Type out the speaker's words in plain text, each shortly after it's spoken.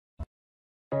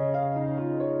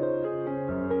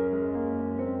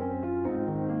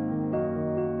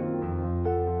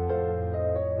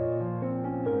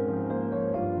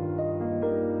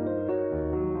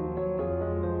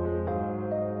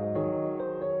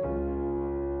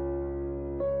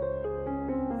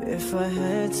If I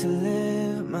had to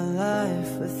live my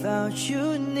life without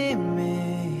you near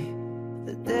me,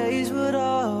 the days would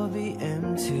all be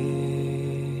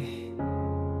empty.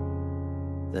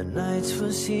 The nights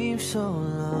would seem so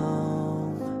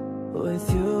long. With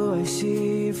you I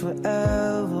see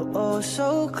forever oh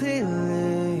so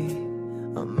clearly.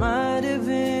 I might have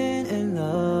been in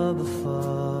love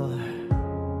before,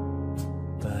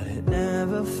 but it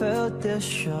never felt this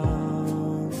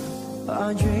strong.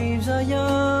 Our dreams are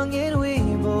young and we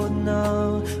both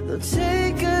know they'll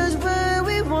take us where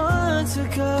we want to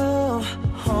go.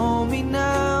 Hold me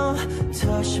now,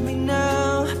 touch me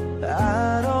now.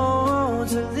 I don't want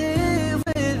to live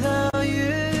without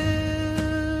you.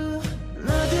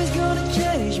 Nothing's gonna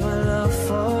change my love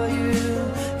for you.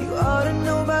 You ought to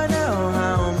know by now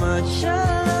how much I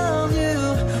love you.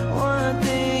 One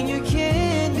thing you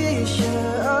can't be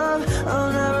sure of,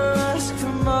 I'll never ask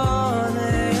for more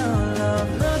than your love.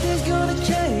 Nothing's gonna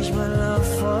change my love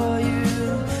for you.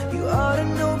 You ought to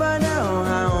know by now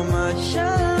how much I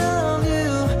love you.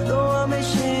 Though I may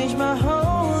change my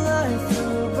whole life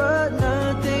through, but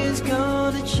nothing's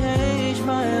gonna change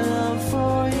my love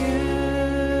for you.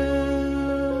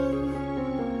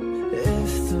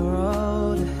 If the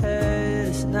road ahead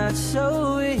is not so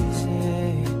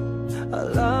easy, our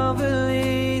love will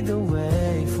lead the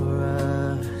way for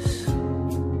us.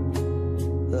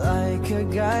 Like a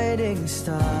guiding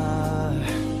star,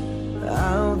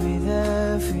 I'll be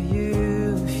there for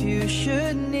you if you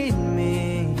should need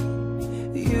me.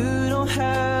 You don't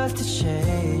have to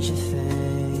change a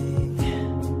thing.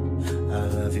 I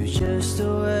love you just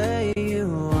the way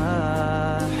you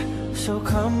are. So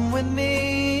come with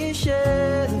me and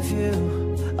share the view.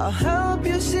 I'll help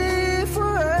you see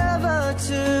forever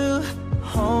too.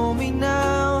 Hold me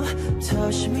now,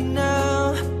 touch me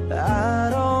now. I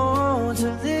don't want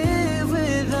to live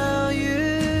without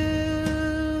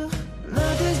you.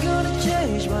 Nothing's gonna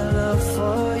change my love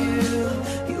for you.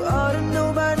 You ought to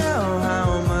know by now how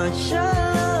much I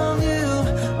love you.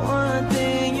 One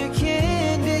thing you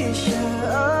can't be sure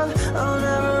of, I'll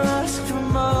never ask for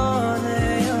more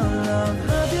than your love.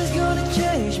 Nothing's gonna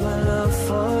change my love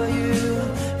for you.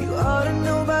 You ought to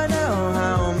know by now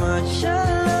how much I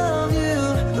love you.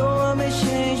 Though I may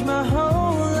change my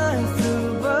whole life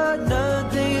through, but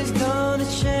nothing's gonna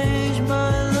change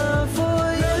my love for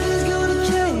you. Nothing's gonna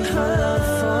change my love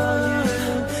for you.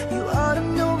 You ought to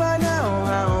know by now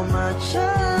how much I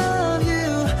love you.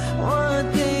 One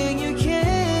thing you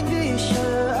can't be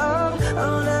sure of,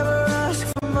 I'll never ask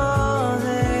for more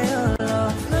than your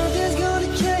love. Nothing's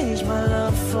gonna change my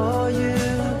love for you.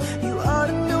 You ought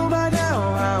to know by now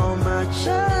how much I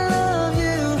love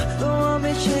you. Though I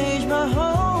may change my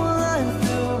whole life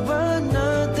through, but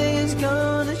nothing's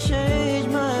gonna change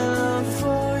my love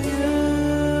for you.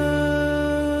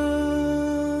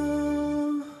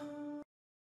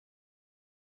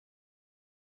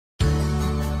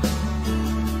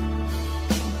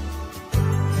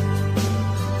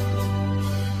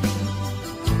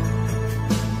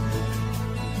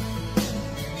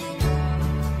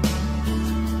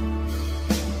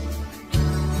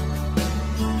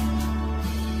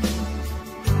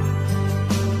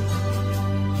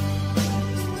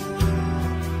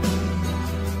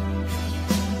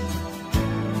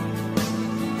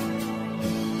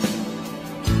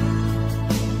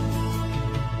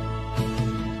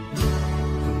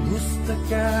 Gusto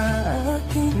ka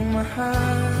aking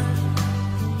mahal,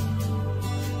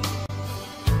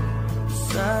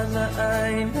 sana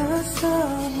ay nasa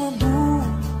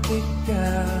mabuti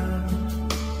ka.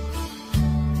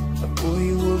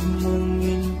 Ako'y huwag mong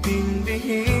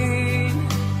intindihin,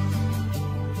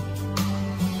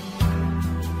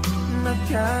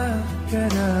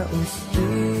 nakakaraos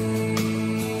din.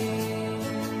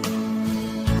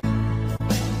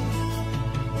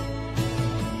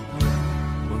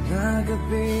 Mga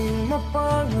gabing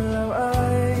mapanglaw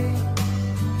ay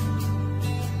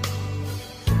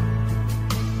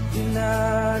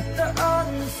tinataan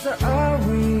sa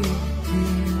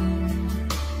awitin.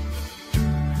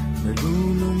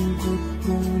 Nalulungkot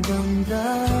kong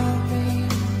damdamin,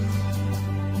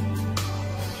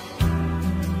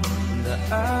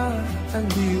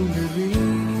 naaaliw na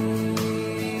rin.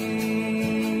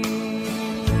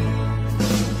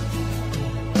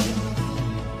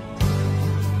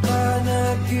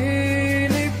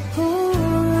 Panaginip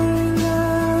ko'y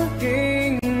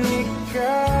laging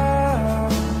ikaw,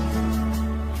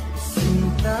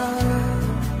 sinta.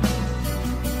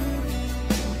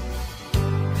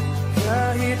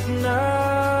 Kahit na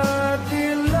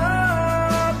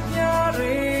tilap niya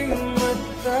ring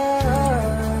mata,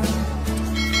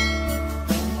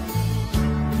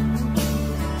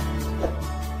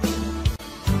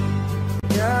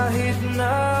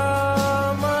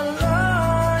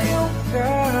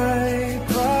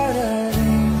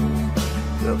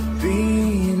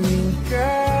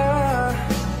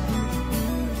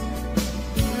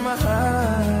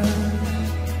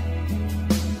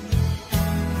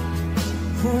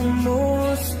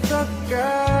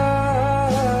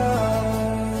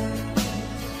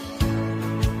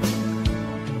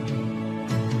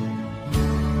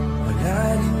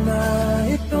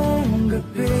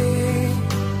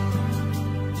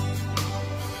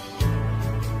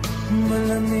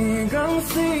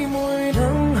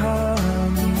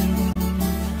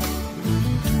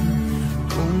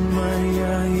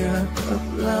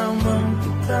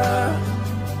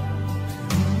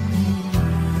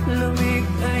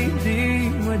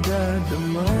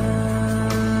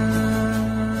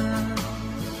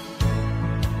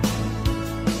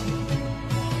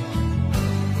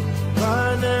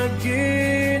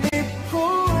 panaginip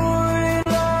ko'y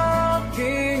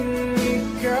laging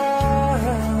ikaw,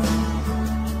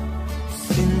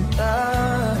 sinta.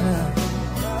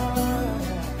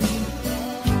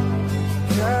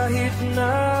 Kahit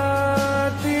na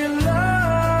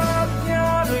dilap niya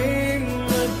ring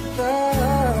mata,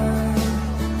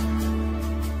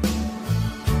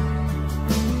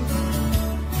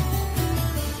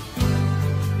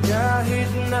 kahit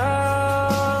na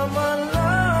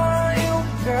malayo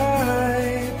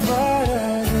ka'y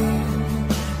parating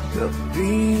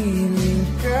kapiling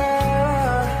ka,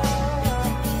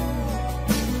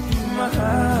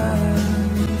 mahal.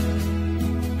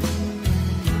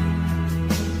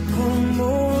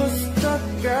 Kumusta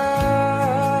ka?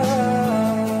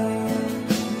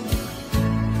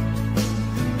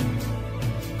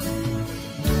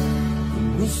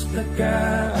 Kumusta ka,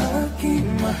 aking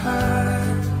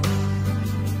mahal?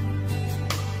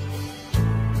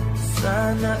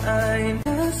 Sana ay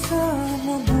nasa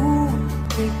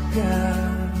mabuti ka.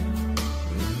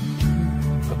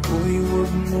 Ako'y huwag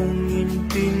mong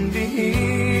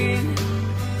intindihin,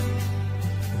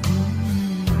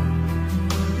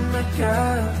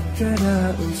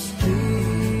 nakakaraos din.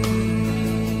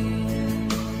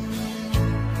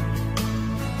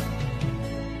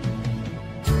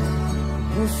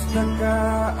 Kumusta ka,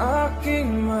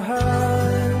 aking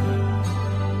mahal?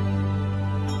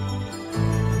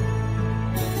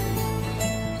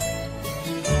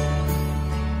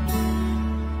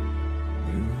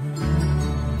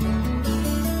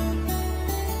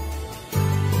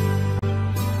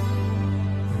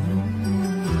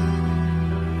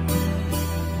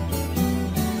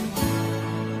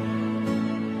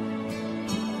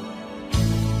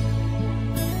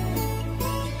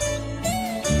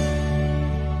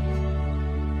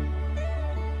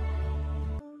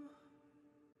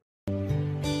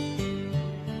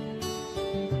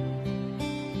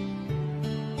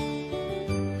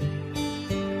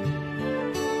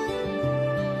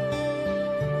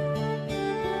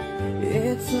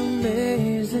 It's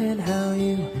amazing how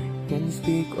you can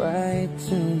speak right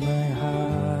to my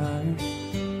heart.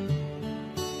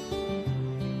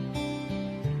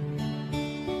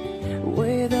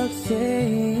 Without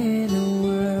saying a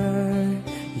word,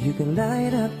 you can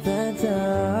light up the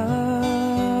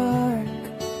dark.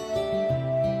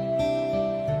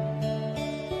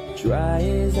 Try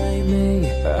as I may,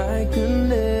 I could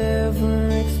never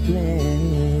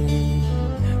explain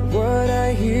what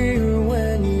I hear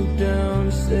when you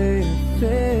don't say a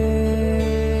thing.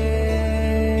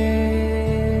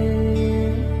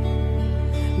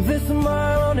 The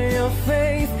smile on your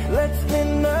face lets me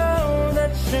know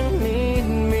that you need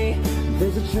me.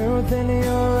 There's a truth in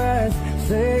your eyes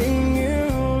saying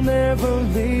you'll never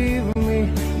leave me.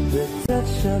 The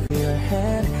touch of your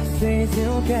hand says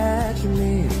you'll catch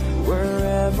me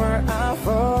wherever I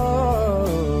fall.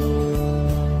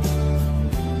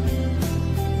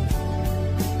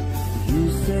 You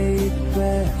say it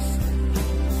best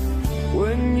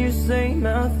when you say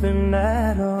nothing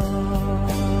at all.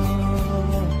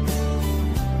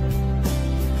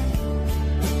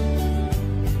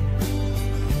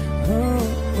 Oh,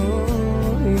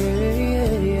 oh,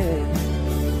 yeah, yeah.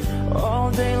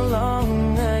 All day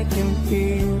long I can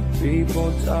hear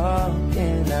people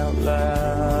talking out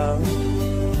loud.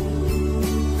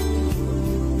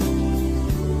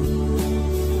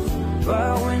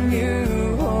 But when you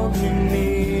hold me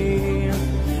near,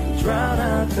 drown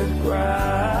out the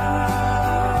crowd.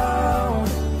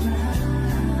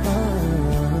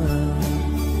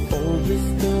 Oh,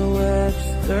 Mr.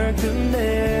 Webster could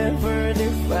never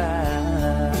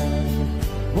define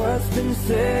what's been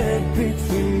said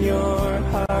between your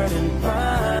heart and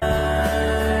mine.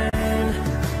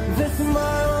 The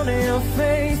smile on your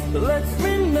face lets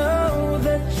me know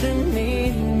that you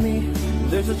need me.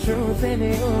 There's a truth in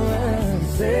your eyes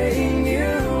saying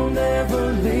you'll never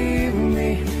leave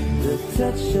me. The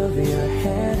touch of your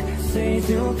hand says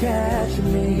you'll catch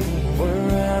me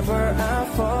wherever I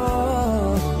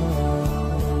fall.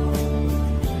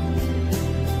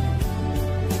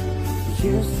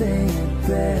 You say it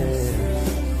best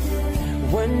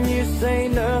when you say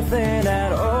nothing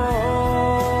at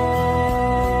all.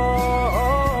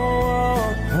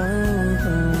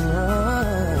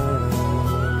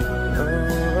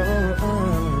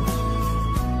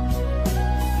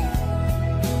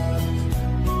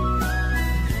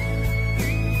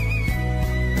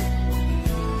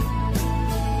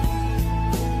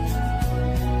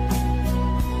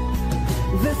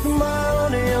 The smile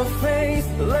on your face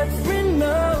lets me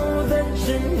know that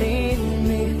you need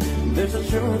me. There's a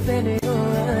truth in your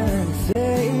eyes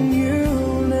saying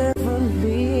you'll never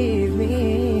leave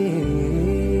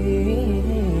me.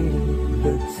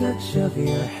 touch of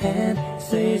your hand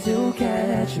says you'll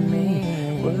catch me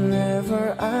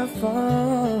wherever I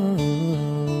fall.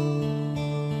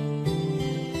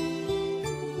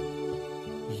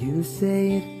 You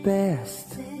say it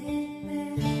best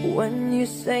when you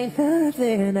say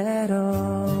nothing at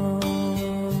all.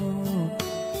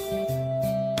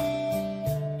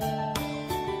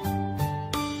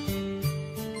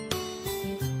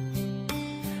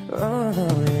 Oh,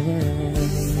 yeah.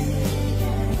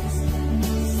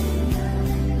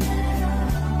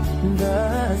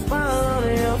 The smile on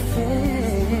your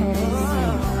face.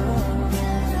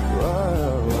 Whoa,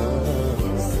 whoa.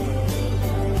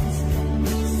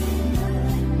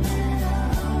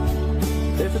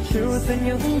 There's a truth in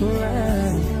your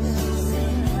eyes.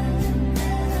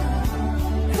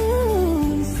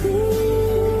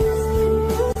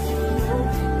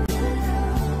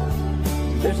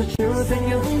 There's a truth in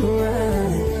your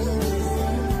eyes.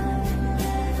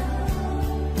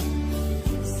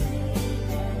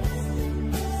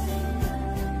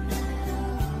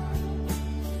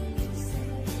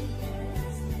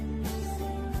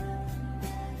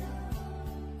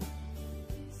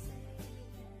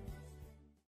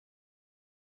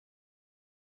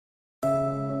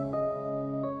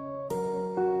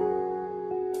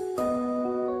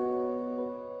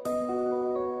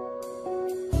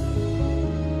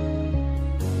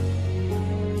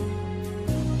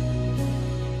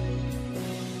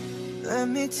 Let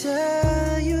me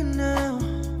tell you now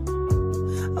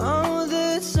all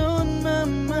that's on my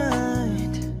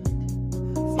mind.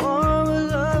 For a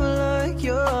love like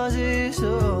yours is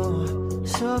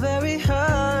so very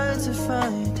hard to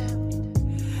find.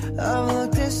 I've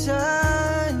looked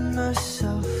inside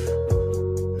myself,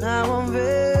 now I'm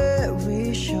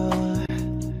very sure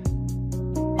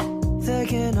there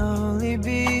can only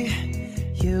be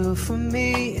you for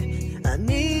me. I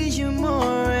need you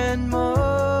more and more.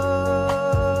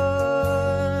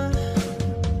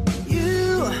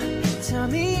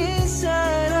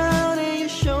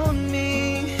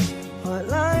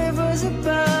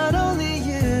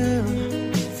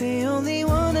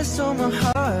 Stole my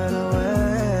heart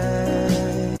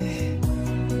away,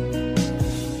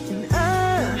 and I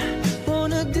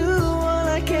wanna do all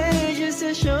I can just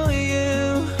to show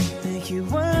you, make you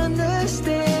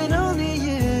understand. Only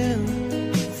you,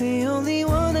 the only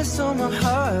one that stole my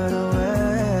heart away.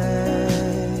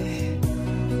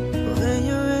 When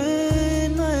you're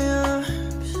in my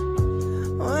arms,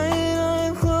 when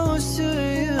I'm close to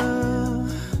you,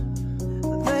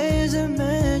 there's a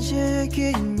magic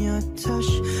in your touch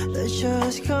that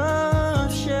just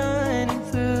comes shining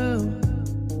through.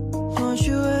 Want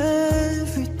you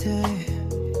every day,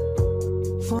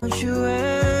 want you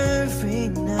every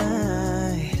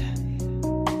night.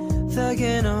 There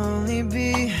can only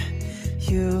be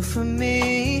you for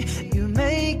me. You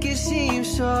make it seem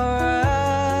so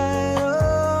right,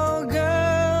 oh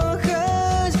girl,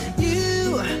 'cause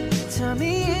you turned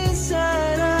me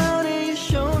inside out and you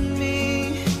showed me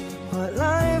what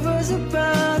life was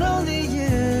about. Only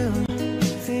you,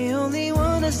 the only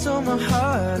one that stole my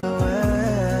heart away.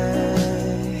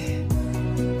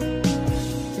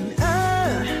 And I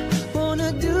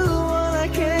wanna do all I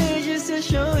can just to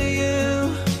show you,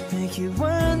 make you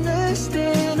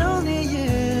understand. Only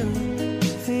you,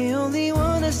 the only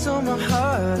one that stole my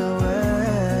heart away.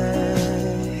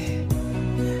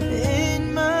 In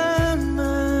my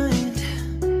mind,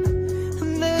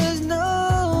 there's no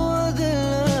other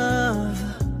love.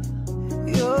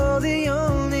 You're the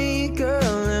only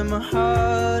girl in my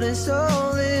heart and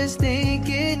soul is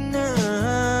thinking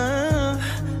of.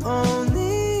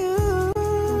 Only you,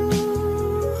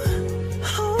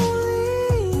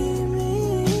 only me.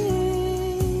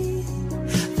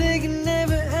 There can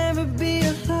never ever be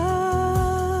a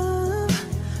love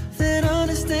that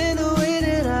understands the way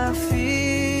that I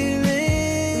feel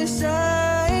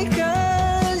inside.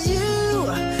 'Cause you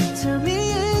turned me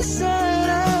inside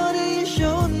out and you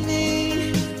showed me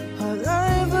what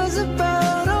life was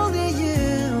about. Only you,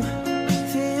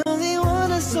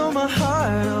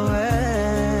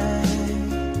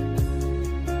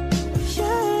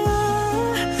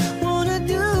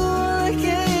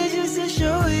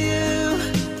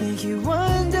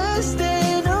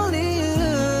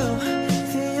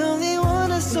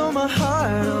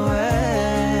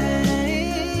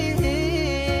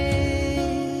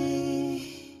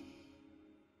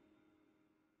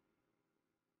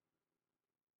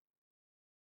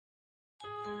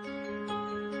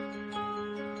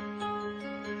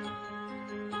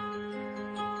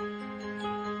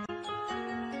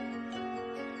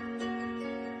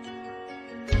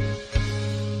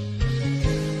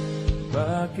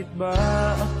 Bakit ba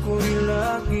ako'y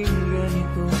laging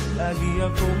ganito? Lagi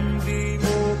akong di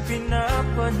mo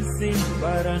pinapansin.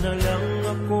 Para na lang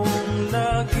akong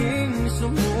laging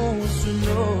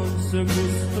sumusunod sa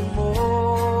gusto mo.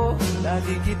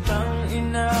 Lagi kitang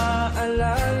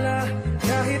inaalala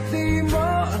kahit di mo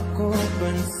ako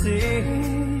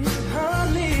pansin.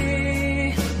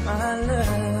 Honey, my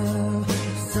love,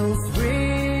 so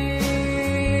sweet.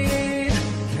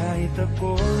 Kahit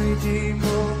ako'y di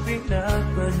mo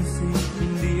pinapansin,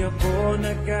 hindi ako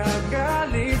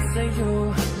nagagalit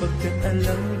sa'yo, pagkat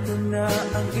alam ko na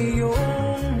ang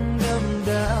iyong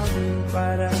damdamin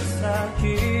para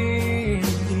sa'kin.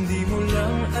 Hindi mo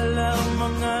lang alam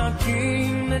ang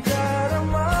aking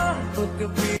nadarama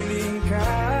pagkapiling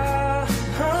ka.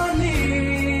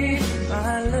 Honey,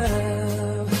 my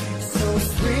love, so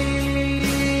sweet.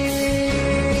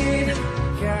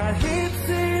 Kahit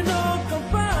sino ka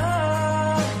pa,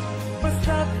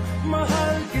 basta't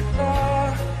mahal kita.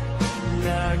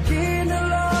 Lagi na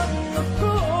lang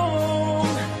akong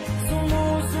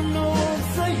sumusunod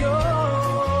sa'yo.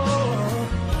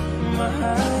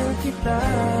 Mahal kita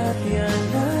at yan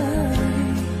ay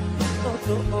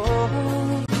totoo.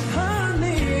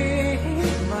 Honey,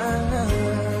 my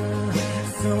love,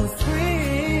 so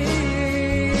sweet.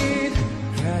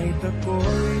 Kahit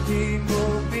ako'y di mo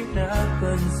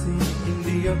pinapansin,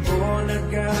 hindi ako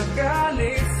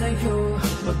nagagalit sa'yo,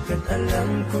 pagkat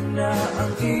alam ko na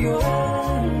ang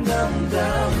iyong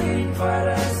damdamin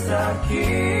para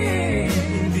sa'kin.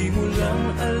 Hindi mo lang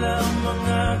alam ang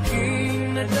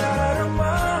aking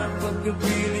nadarama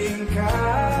pagkapiling ka.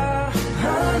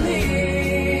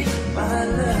 Honey, my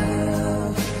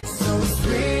love, so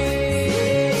sweet.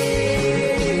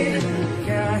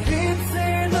 Kahit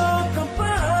sino ka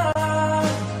pa,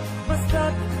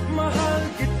 basta't mahal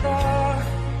kita.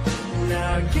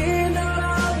 Lagi na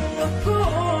lang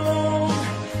akong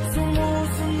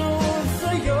sumusunod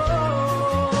sa'yo.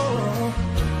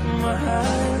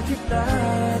 Mahal kita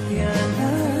at yan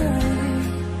ay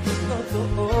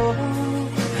totoo.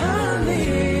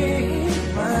 Honey,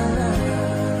 my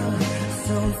love,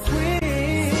 so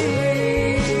sweet.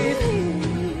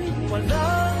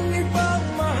 Walang ibang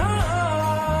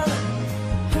mahal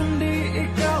kundi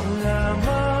ikaw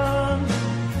lamang.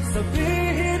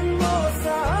 Sabihin mo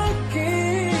sa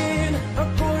akin,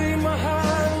 ako'y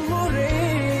mahal mo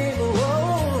rin.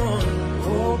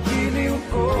 Oh, giliw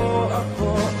ko,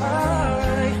 ako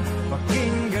ay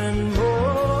pakinggan mo.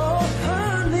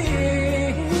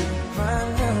 Honey, my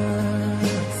love,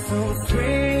 so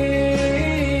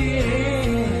sweet.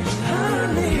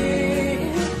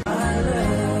 Honey, my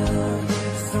love,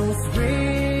 so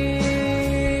sweet.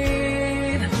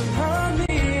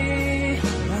 Honey,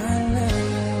 my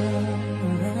love,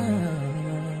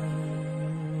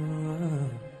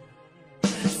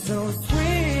 so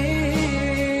sweet.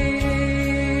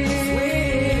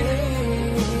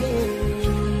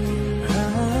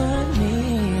 Honey,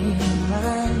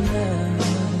 my love,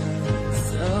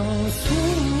 so sweet.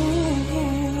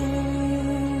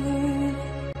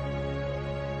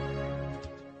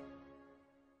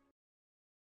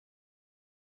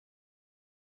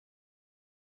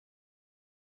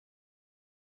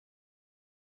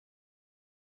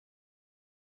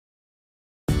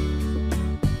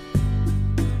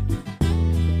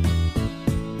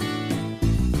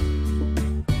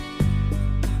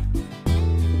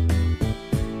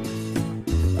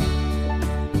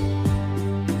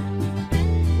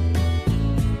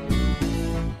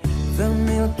 The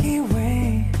Milky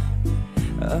Way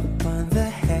upon the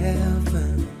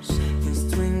heavens is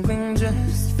twinkling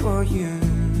just for you.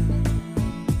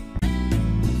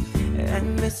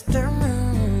 And Mr.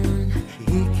 Moon,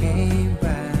 he came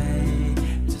by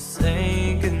to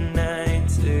say goodnight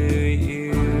to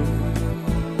you.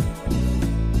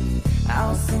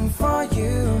 I'll sing for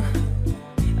you,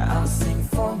 I'll sing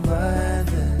for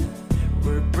Mother.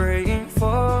 We're praying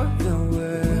for the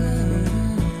world,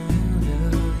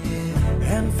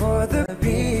 and for the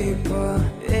people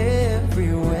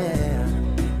everywhere.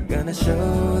 Gonna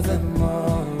show them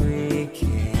all we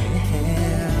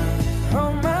can.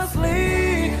 Oh, my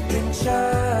sleeping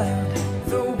child,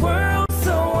 the world's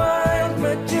so wide,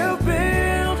 but you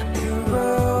build your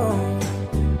own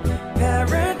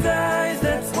paradise.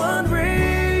 That's one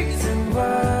reason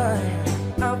why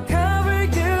I'll cover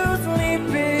you,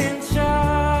 sleeping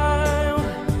child.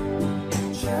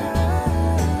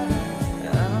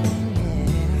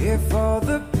 If all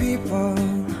the people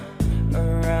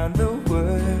around the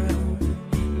world,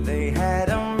 they had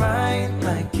a mind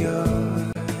like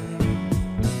yours,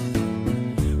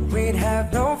 we'd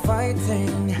have no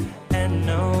fighting and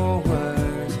no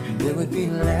wars. There would be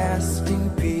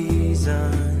lasting peace,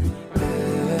 on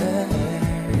earth.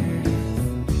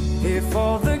 If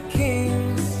all the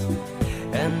kings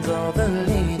and all the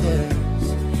leaders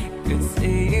could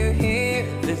see you here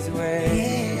this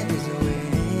way,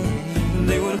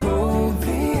 they would hold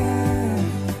the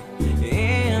earth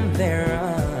in their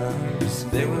arms.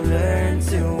 They would learn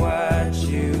to watch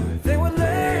you. They would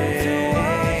learn to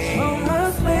watch you. Oh, my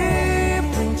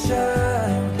sleeping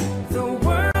child, the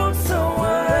world's so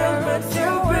wide, but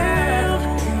you build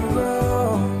your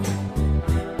own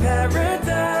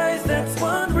paradise. That's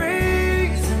one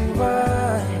reason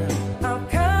why I'll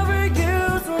cover you,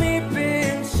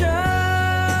 sleeping child.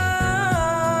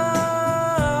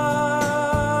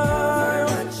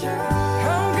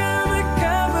 I'm gonna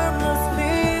cover my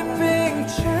sleeping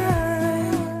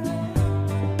child.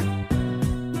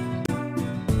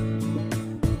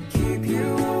 Keep you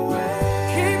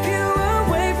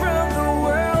away from the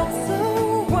world so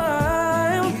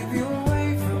wild. Keep you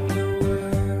away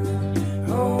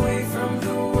from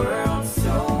the world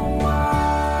so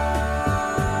wild.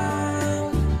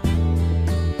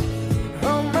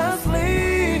 Oh, my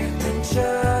sleeping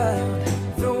child,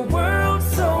 the world's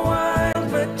so wild,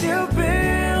 but you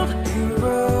build your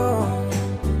own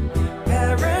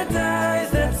paradise.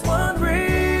 That's one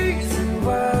reason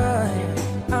why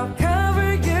I'll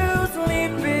cover you,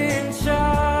 sleeping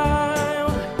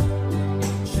child.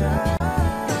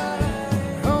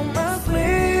 Oh, my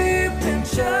sleeping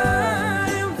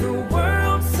child, the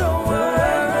world's so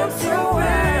wide, but you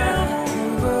build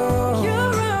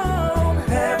your own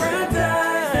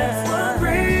paradise. That's one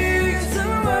reason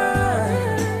why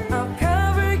I'll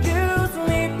cover you,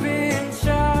 sleeping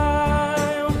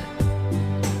child.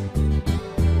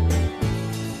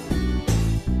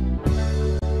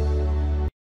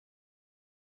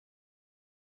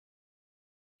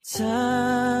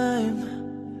 Time,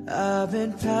 I've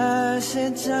been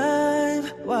passing time,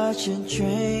 watching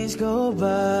trains go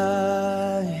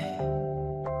by.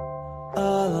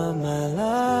 All of my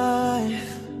life,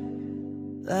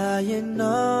 lying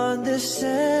on the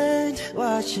sand,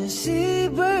 watching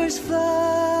seabirds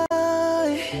fly.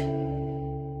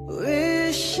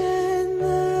 Wishing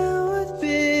there would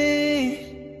be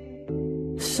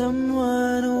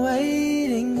someone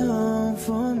waiting home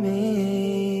for me.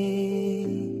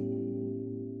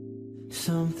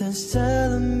 Something's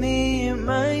telling me it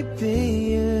might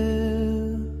be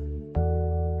you.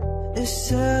 It's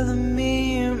telling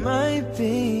me it might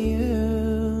be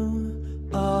you.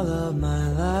 All of my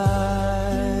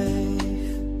life,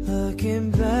 looking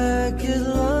back at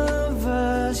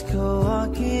lovers go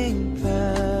walking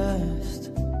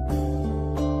past.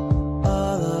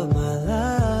 All of my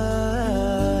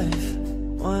life,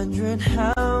 wondering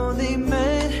how they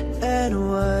met and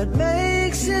what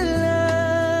makes it last.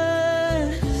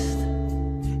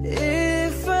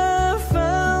 If I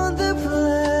found the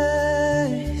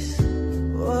place,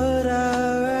 would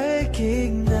I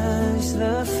recognize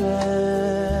the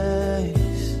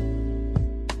face?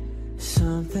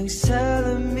 Something's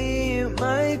telling me it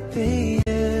might be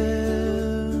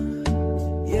you.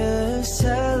 Yeah, it's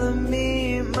telling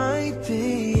me it might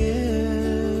be you.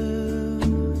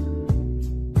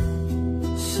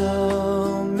 So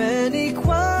many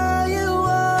quiet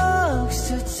walks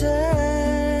to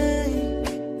take,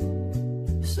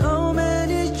 so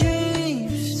many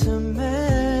dreams to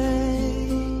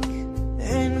make,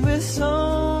 and with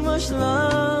so much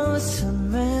love to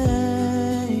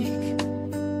make.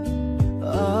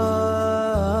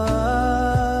 Oh,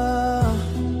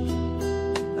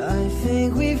 I think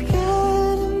we've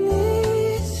gotta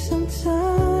need some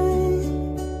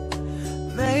time.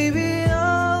 Maybe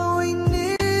all we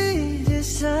need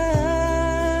is time.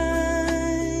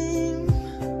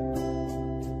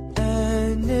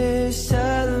 And it's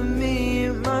telling me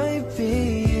it might be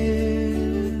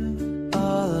you.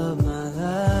 All of my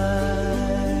life,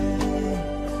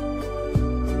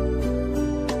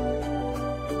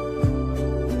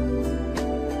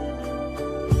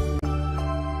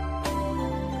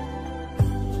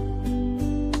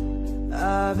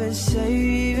 I've been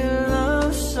saving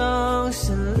love songs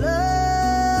and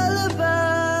lullabies,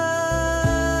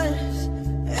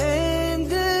 and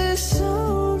there's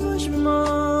so much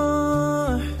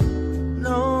more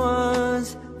no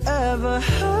one's ever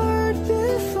heard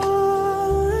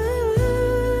before.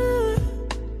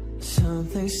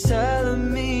 Something's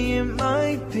telling me it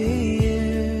might be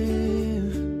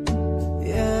you.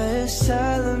 Yeah, it's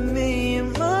telling me it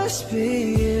must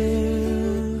be you.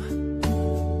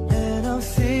 And I'm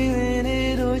feeling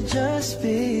it'll just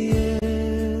be you.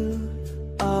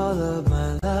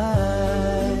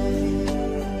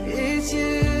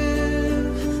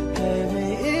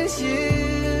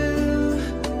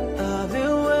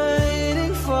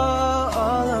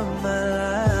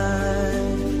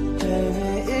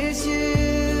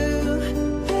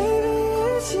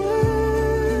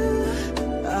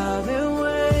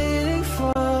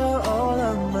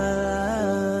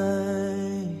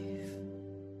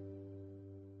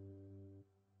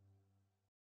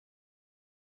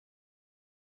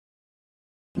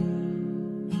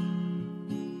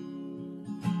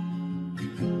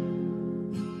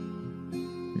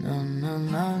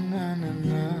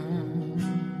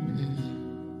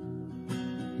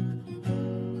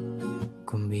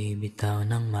 Bitaw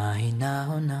ng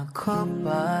mahinahon ako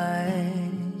ba'y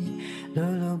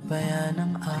lulubayan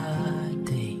ng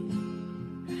ating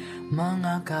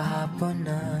mga kahapon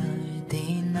na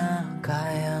di na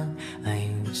kayang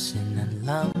ayusin ng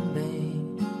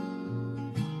lambing.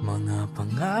 Mga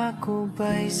pangako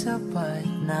ba'y sapat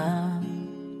na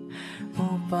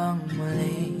upang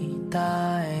muli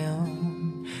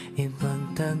tayong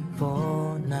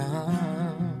ipagtagpo na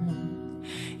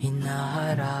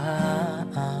hinaharap?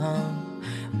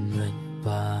 Ba't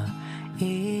ba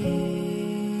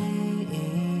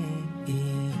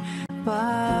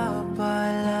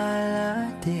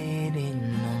ipapalalati rin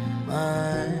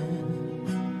naman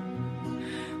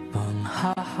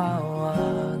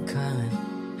panghahawakan?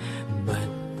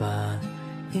 Ba't ba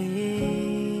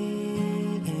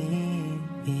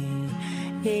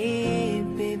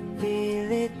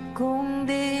ipipilit kong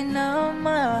di na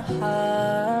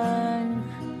mahal?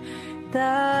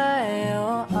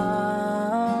 Tayo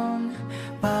ang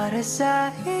para sa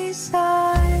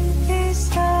isa't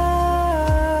isa.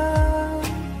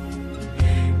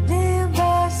 Di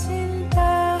ba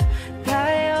sinta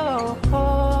tayo?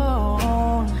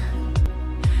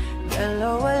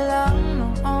 Dalawa lang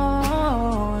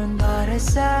noon para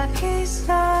sa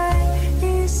isa't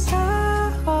isa.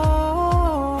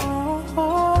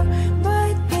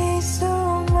 Ba't di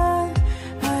suman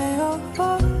ngayon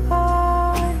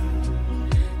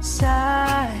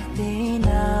sa atin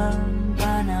ang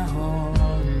panahon?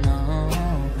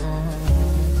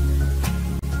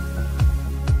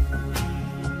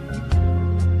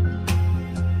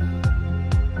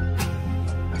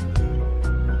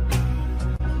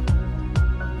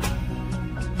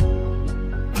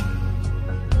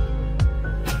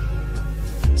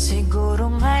 Siguro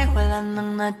nga'y wala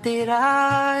nang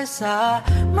natira sa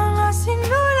mga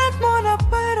sinulat mo na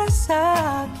para sa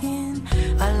akin.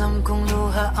 Alam kong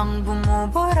luha ang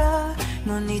bumubura,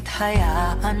 ngunit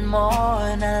hayaan mo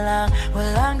na lang.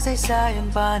 Walang saysayang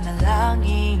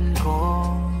panalangin ko,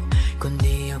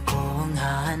 kundi ako ang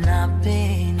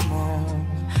hahanapin mo.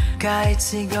 Kahit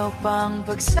sigaw pang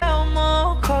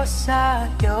pagsama ko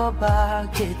sa'yo,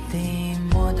 bakit di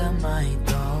mo dama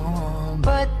ito?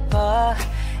 Ba't ba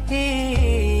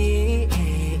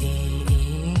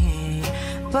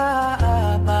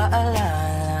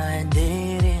paalala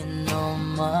di rin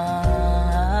naman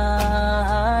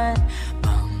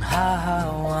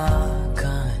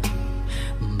panghahawakan?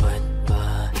 Ba't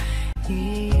ba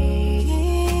ipipilit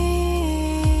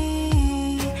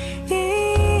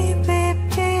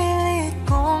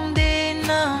kong di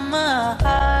na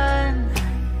mahal?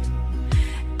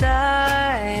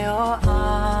 Tayo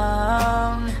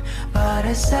ang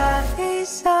para sa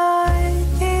isa't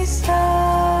isa.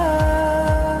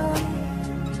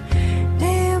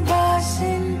 Di ba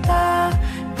sinta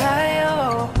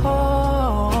tayo?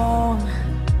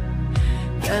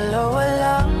 Dalawa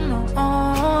lang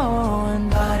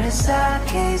noon para sa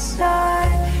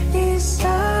isa't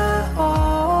isa.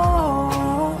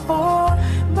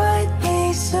 Ba't di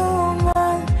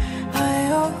suman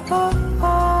ngayon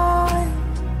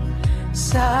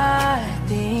sa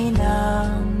atin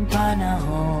ang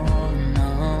panahon?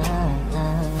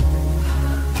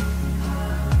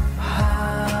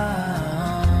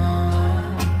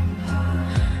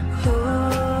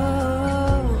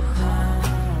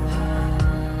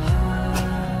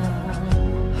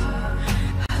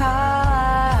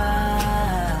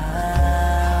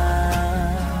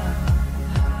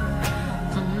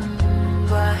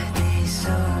 Ba't di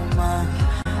suman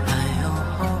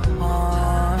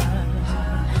ngayon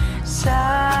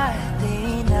sa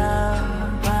atin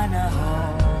ang panahon?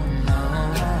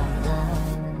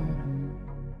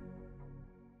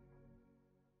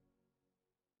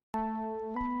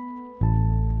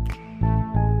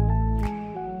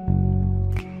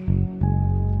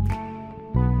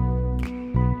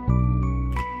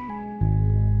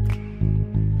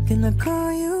 Can I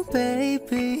call you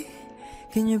baby?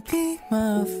 Can you be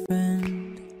my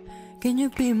friend? Can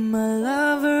you be my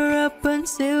lover up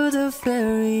until the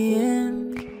very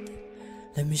end?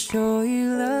 Let me show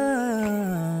you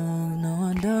love,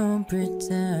 no I don't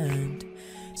pretend.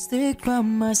 Stick by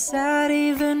my side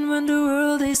even when the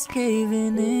world is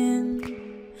caving in.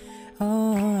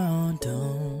 Oh,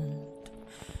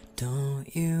 don't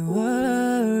you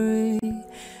worry,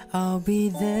 I'll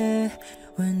be there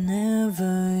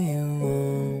whenever you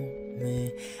want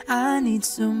me. I need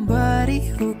somebody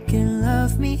who can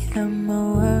love me and my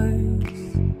words.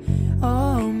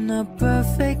 Oh, I'm not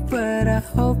perfect, but I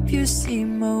hope you see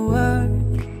my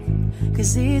worth.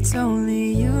 'Cause it's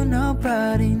only you,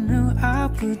 nobody knew I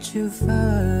put you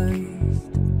first.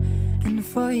 And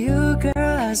for you,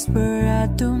 girl, I swear I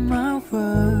do my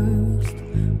worst.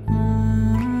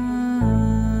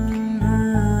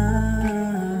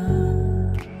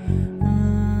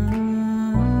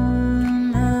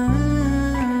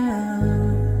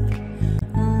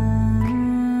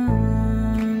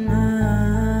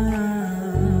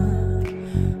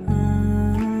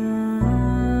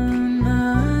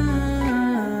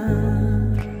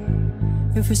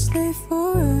 we stay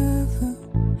forever,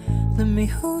 let me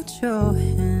hold your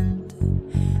hand.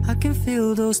 I can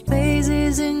feel those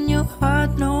places in your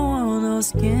heart no one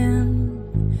else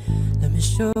can. Let me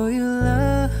show you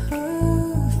love,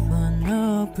 but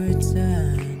not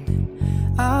pretend.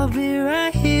 I'll be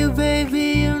right here,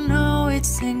 baby, you know it's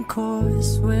sink or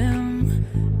swim.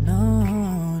 No,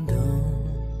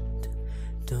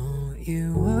 don't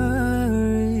you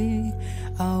worry,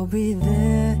 I'll be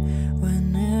there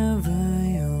whenever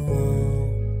you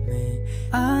want me.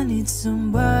 I need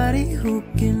somebody who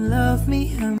can love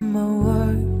me at my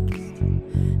worst.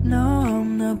 No,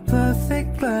 I'm not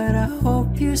perfect, but I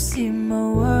hope you see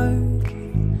my worth.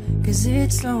 Cause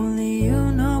it's only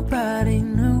you, nobody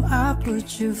knew I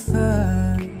put you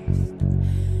first.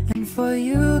 And for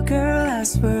you, girl, I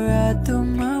swear I do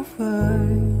my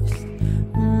worst.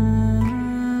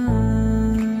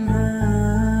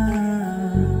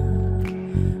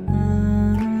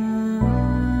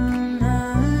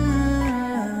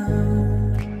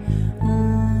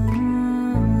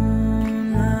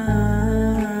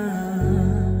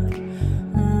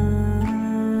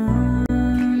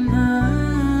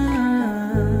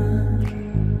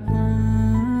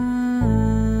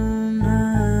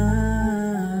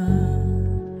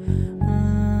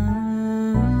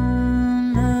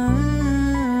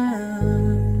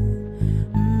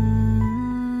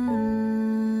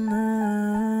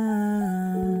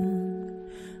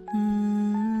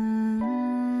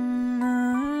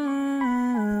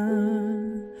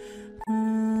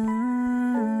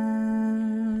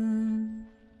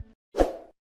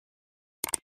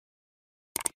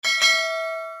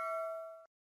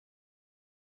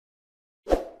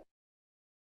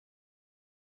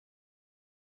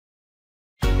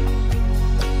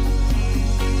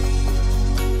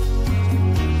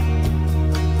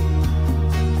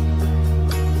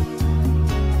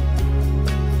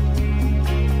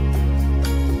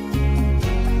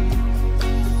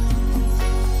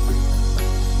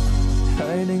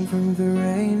 Hiding from the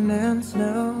rain and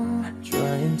snow,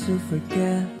 trying to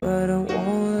forget but I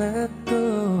won't let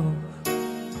go.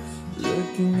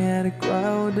 Looking at a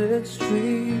crowded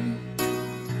street,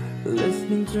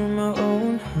 listening to my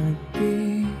own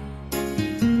heartbeat.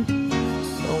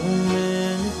 So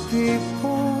many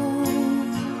people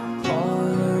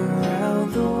all around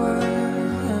the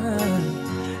world.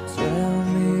 Tell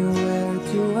me, where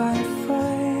do I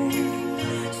find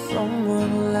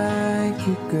someone like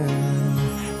you, girl?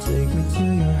 Take me to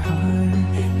your heart,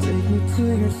 take me to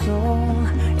your soul.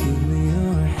 Give me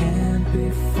your hand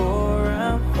before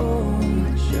I'm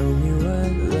old. Show me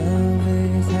what love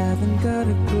is, haven't got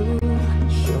a clue.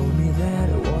 Show me that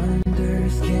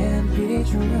wonders can't be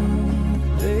true.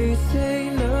 They say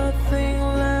nothing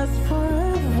lasts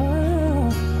forever.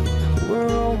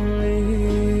 We're only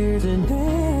here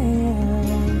today.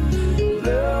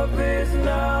 Love is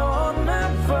now or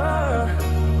never.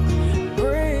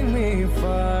 Bring me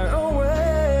far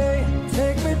away.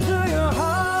 Take me to your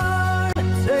heart,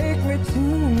 take me to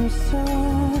your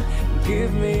soul.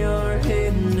 Give me your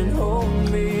hand and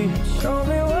hold me. Show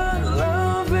me what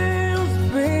love is,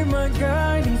 be my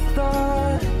guiding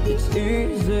star. It's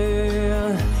easy.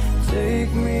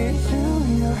 Take me to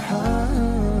your heart.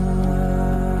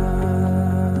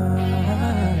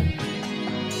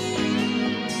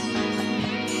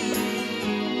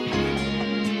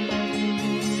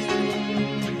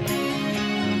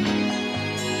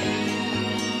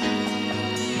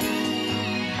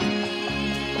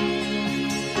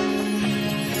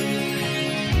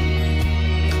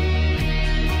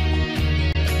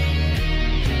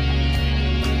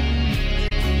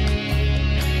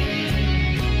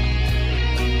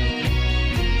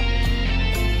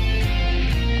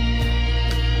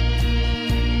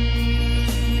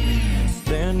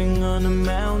 Standing on a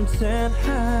mountain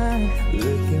high,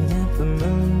 looking at the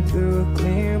moon through a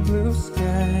clear blue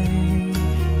sky.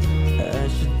 I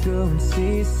should go and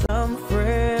see some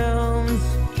friends,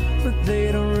 but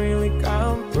they don't really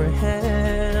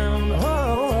comprehend.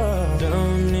 Oh,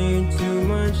 don't need too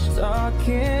much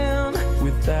talking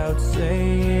without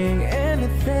saying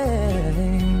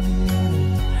anything.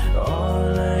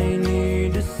 All I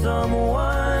need is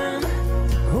someone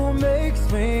who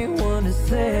makes me wanna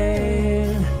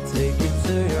sing. Take me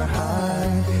to your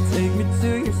heart, take me to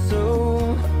your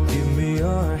soul. Give me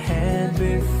your hand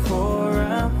before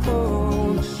I'm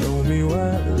old. Show me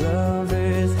what love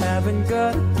is, haven't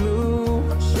got a clue.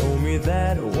 Show me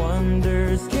that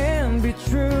wonders can be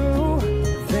true.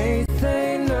 They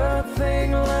say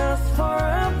nothing lasts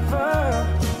forever.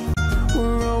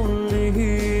 We're only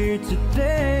here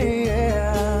today,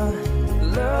 yeah.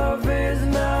 Love is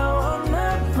not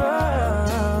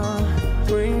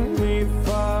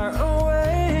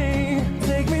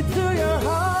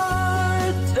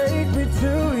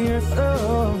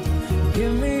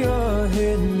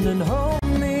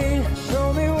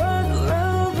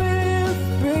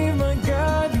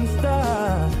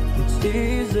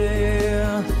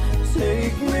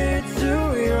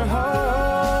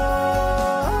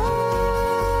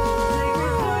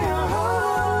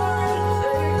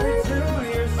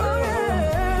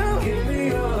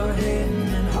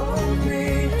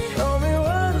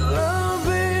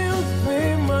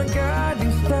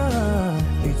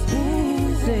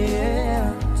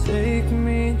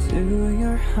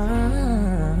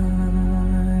heart.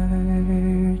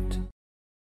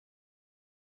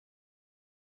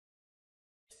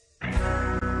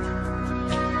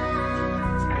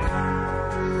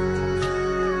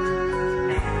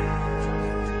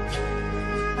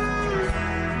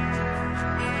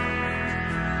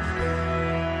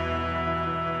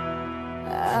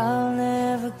 I'll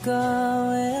never go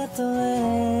with the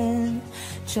wind,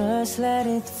 just let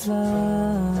it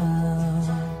flow.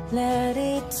 Let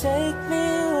it take me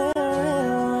where it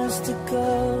wants to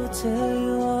go till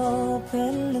you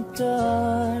open the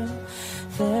door.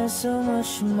 There's so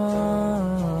much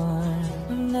more,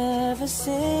 never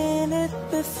seen it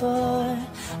before.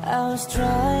 I was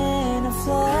trying to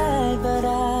fly, but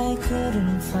I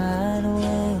couldn't find a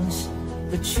wings.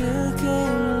 But you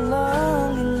came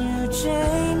along and you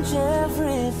changed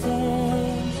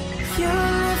everything. You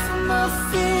lift my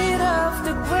feet off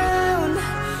the ground,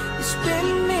 you spin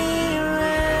me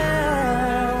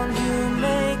around. You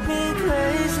make me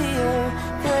crazier,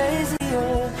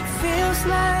 crazier. Feels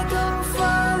like I'm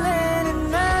falling at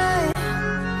night,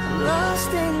 I'm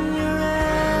lost in your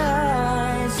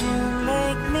eyes. You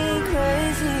make me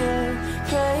crazier,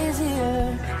 crazier,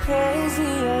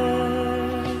 crazier.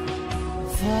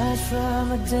 Watch from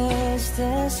a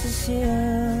distance as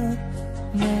you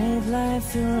made life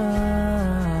your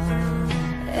own.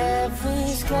 Every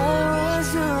sky was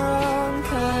your own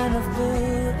kind of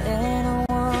blue, and I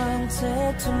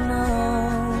wanted to know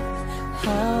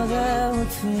how that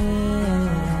would feel.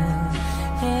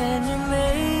 And you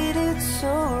made it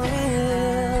so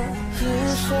real. You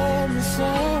showed me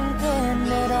something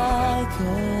that I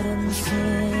couldn't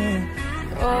see.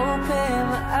 Open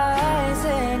my eyes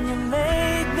and you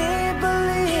made me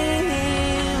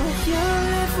believe. You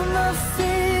lift my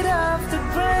feet off the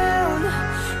ground,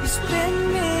 you spin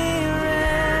me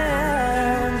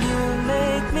around. You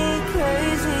make me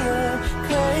crazier,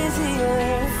 crazier.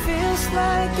 Feels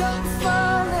like I'm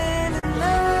falling at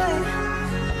night,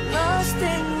 I'm lost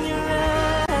in your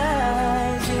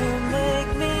eyes. You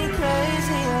make me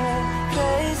crazier,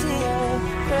 crazier,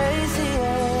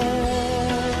 crazier.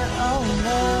 Oh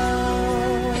no.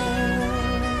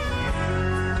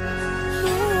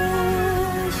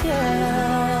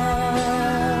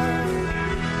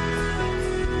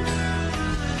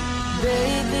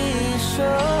 Baby, you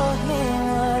showed me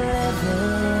what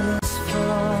living is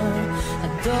for. I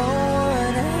don't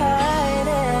wanna hide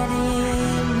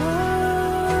anymore.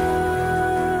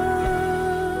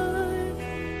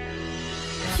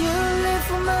 You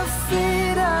lift my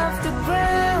feet off the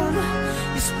ground,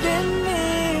 you spin me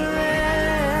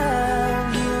around.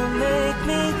 You make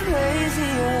me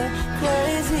crazier,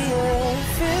 crazier.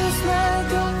 Feels like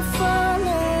I'm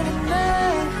falling at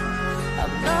night,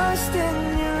 I'm lost in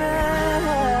your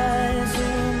eyes.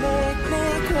 You make me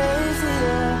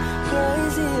crazier,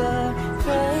 crazier,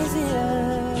 crazier,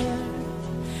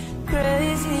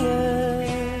 crazier,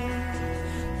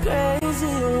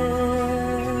 crazier.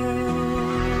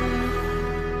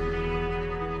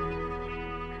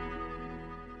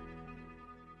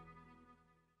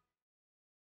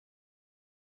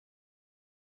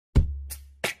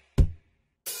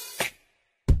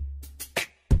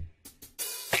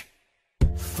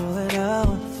 Falling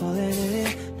out, falling in,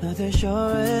 nothing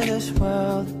sure in this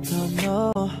world, no,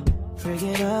 no.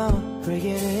 Breaking out,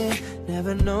 breaking in,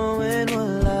 never knowing what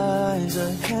lies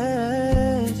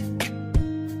ahead.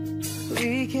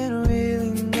 We can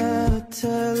really never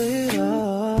tell it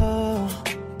all,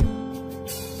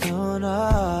 no, no.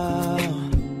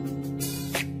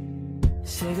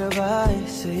 Say goodbye,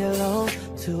 say hello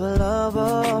to a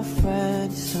lover or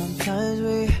friend. Sometimes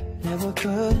we never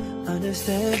could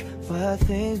understand why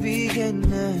things begin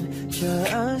and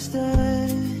just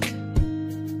end.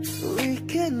 We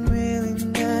can really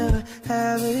never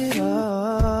have it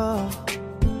all,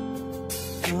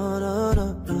 no, no, no,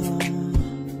 no.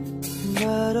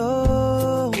 But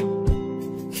oh,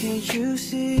 can't you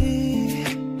see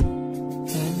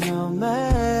that no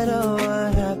matter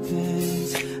what happens,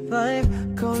 life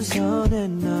goes on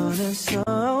and on and so,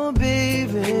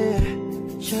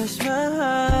 baby, just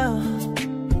smile.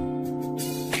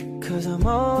 'Cause I'm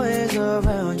always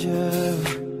around you,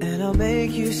 and I'll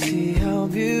make you see how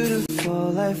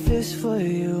beautiful life is for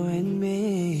you and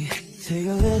me. Take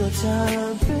a little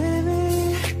time,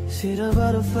 baby, see the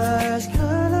butterflies,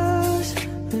 colors,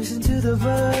 listen to the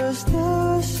birds,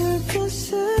 now should just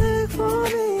sing for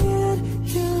me and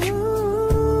you.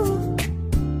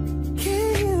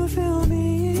 Can you feel me?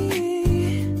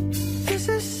 This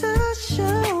is such a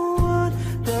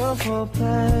wonderful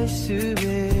place to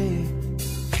be.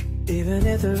 Even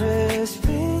if there is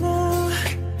pain now,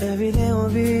 everything will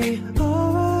be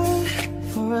alright.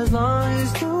 For For as long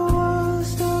as the world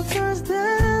still turns,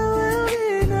 there will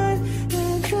be night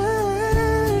and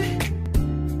day.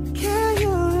 Can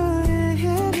you really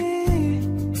hear me?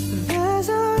 There's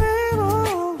a rainbow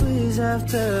always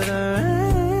after the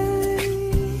rain.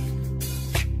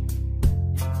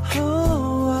 Oh,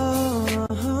 oh,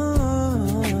 oh.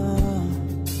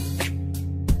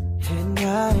 And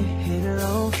I hit it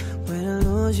low. When I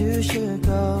lose, you should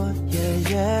go. Yeah,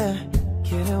 yeah.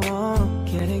 Getting warm,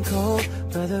 getting cold.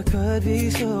 Weather could be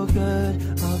so good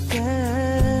or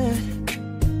bad.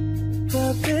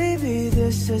 But baby,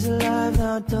 this is life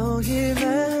now, don't get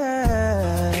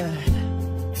mad.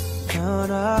 No,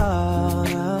 no,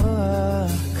 no.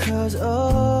 Cause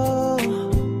oh,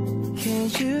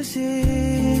 can't you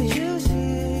see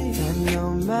that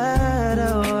no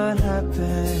matter what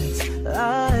happens,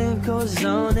 life goes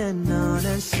on and on.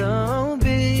 And so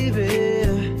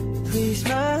baby, please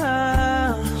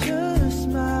smile, just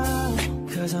smile.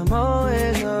 Cause I'm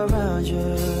always around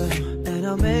you, and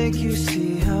I'll make you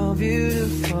see how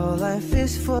beautiful life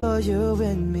is for you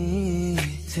and me.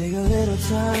 Take a little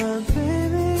time,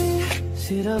 baby.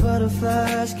 See the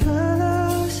butterflies,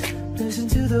 colors. Listen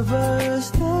to the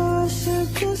birds, now sing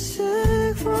to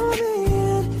sing for me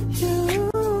and you.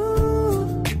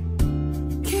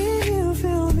 Can you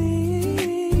feel me?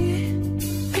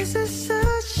 This is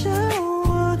such a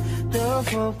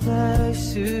wonderful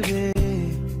place to be.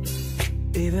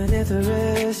 Even if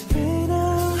there is pain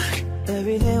now,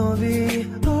 everything will be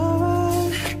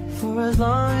alright. For as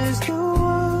long as the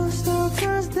world still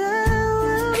turns, there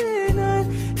will be night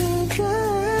and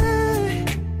day.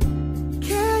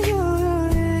 Can you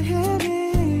really hear me?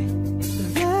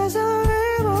 There's a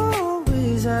rainbow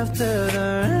always after the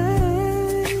rain.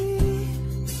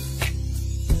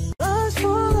 Life's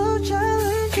full of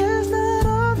challenges that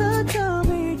all the time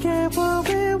we get what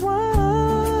we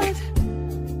want.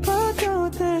 But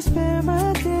don't despair,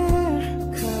 my dear,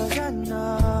 cause I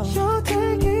know you'll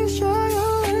take each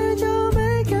trial and you'll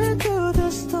make it through the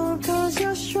storm. Cause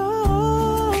you're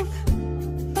strong,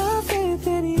 my faith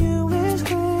in you is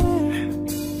clear.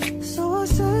 So I'll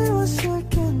say once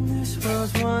again, this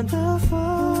world's wonderful.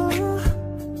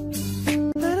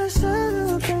 Let us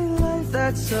celebrate life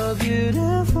that's so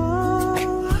beautiful,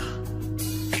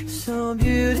 so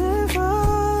beautiful.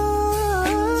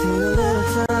 Take a little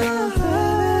time,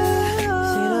 baby.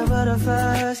 See the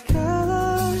butterflies,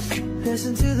 colors.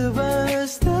 Listen to the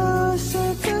birds, those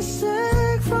sing to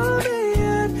sing for me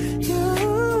and you.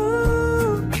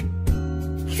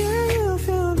 Can you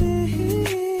feel me?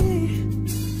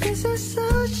 This is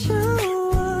such a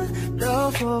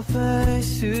wonderful place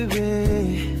to be.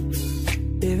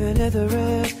 Even if there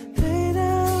is pain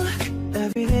now,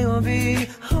 everything will be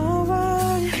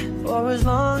alright. For as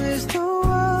long as the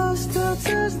world still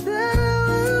turns, there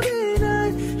will be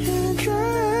night and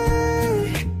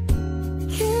day.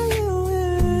 Can you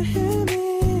really hear me?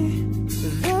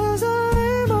 There's a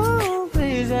rainbow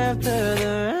always after the rain.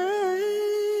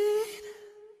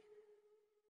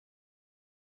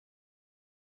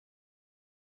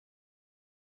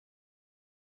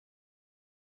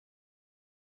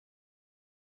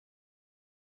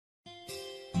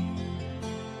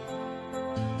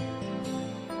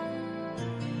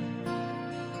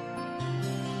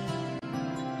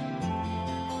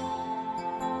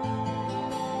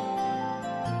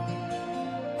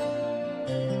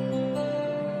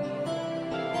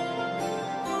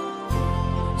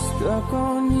 Stuck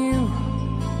on you,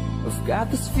 I've got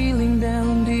this feeling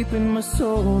down deep in my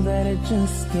soul that I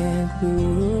just can't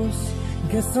lose.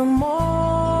 Guess I'm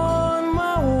on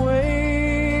my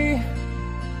way.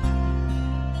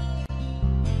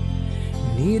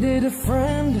 Needed a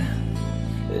friend,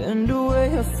 and the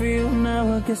way I feel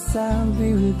now, I guess I'll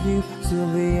be with you till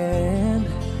the end.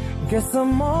 Guess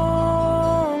I'm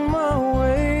on my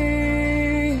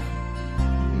way.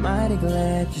 Mighty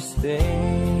glad you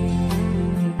stayed.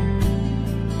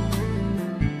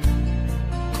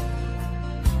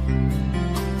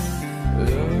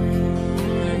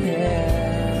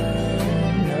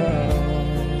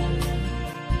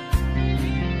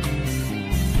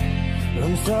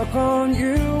 I'm stuck on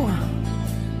you,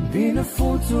 been a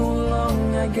fool too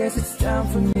long. I guess it's time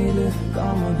for me to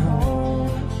come on home.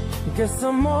 Guess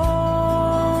I'm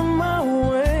on my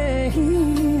way.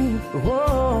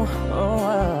 Whoa,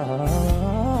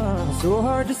 oh, so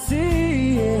hard to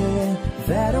see, yeah,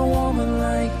 that a woman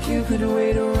like you could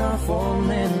wait around for a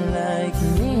man like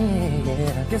me.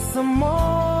 Yeah. Guess I'm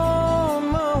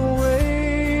on my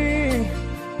way.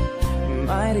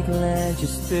 Mighty glad you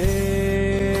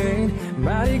stayed.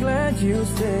 Mighty glad you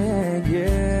stayed,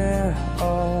 yeah.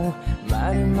 Oh,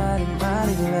 mighty, mighty,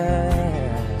 mighty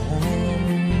glad.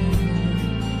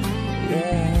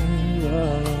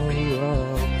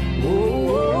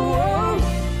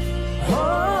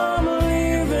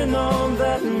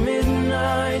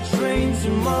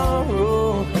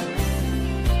 tomorrow,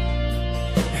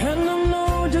 and I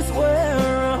know just where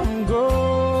I'm going.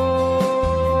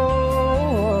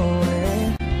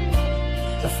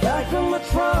 I've stacked up my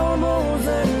troubles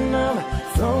and I've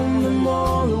thrown them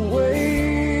all away.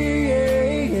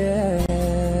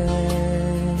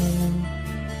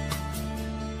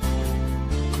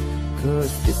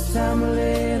 Cause this time,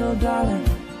 little darling,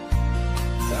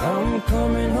 I'm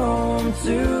coming home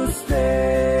to stay.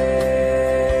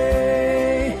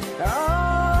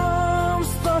 I'm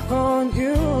stuck on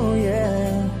you,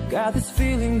 yeah. Got this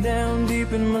feeling down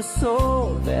deep in my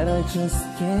soul that I just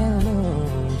can't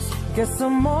lose. Guess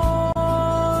I'm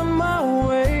on my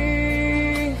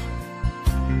way.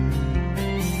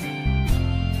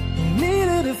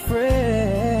 Needed a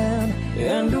friend,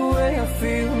 and the way I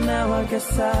feel now, I guess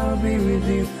I'll be with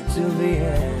you till the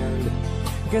end.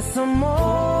 Guess I'm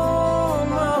on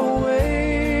my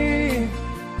way.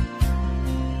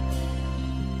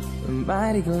 I'm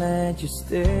mighty glad you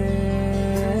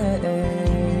stayed.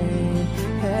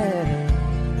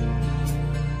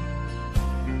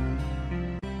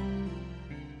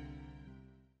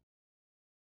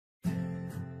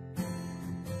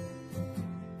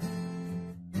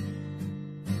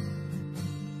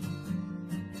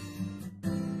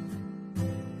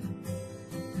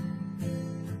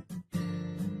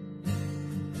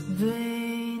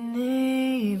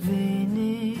 Reyne,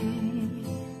 Reyne,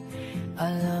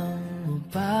 alam mo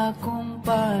ba kung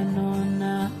paano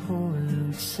nahulog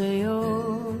sa'yo?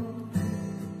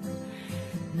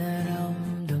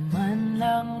 Naramdaman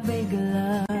lang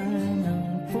bigla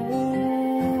ng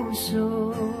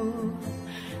puso.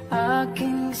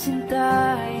 Aking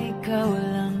sinta, ikaw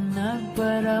lang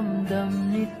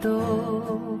nagparamdam nito.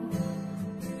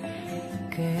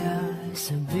 Kaya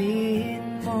sabihin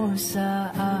mo sa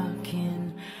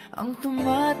akin ang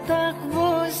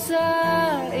tumatakbo sa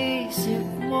isip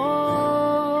mo.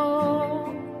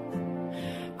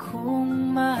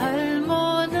 Kung mahal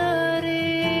mo na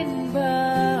rin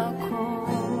ba ako,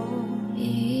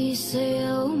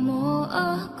 isayaw mo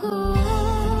ako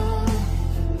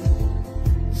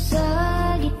sa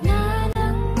gitna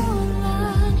ng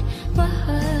ulan,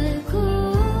 mahal ko.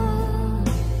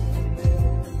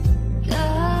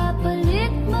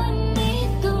 Kapalit man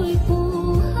ito'y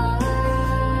buhay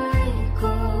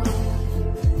ko,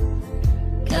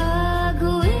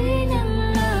 gagawin ang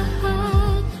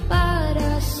lahat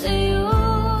para sa'yo.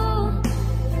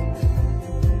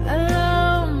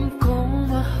 Alam kong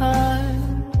mahal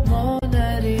mo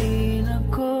na rin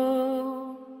ako.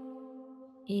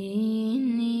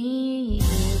 Iniibig,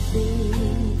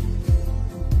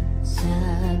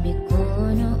 sabi ko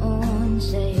noon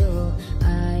sa'yo,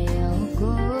 ayaw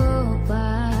ko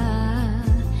pa.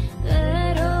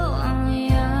 Pero ang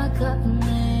yakap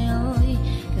ngayon'y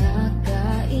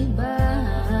kakaiba.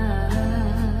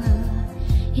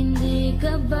 Hindi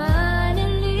ka ba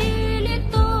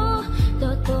nalilito?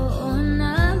 Totoo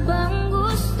na bang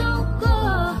gusto ko?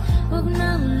 Huwag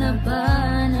nang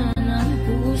labanan ang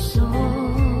puso.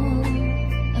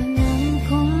 Alam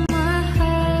kong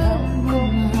mahal mo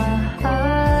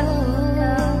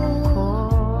ako.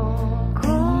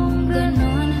 Kung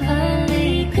ganon,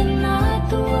 halika na,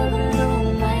 huwag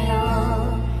lumayo.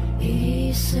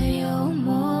 Isayaw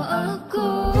mo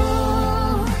ako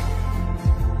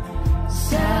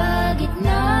sa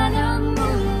gitna ng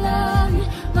ulan,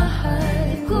 mahal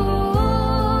ko.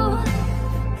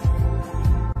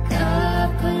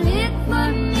 Kapalit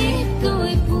man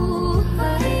ito'y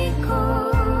buhay ko,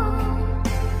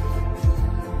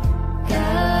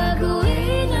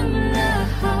 gagawin ang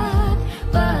lahat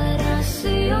para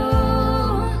sa'yo.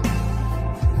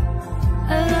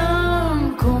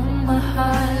 Alam kong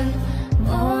mahal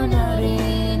mo na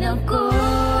rin ako.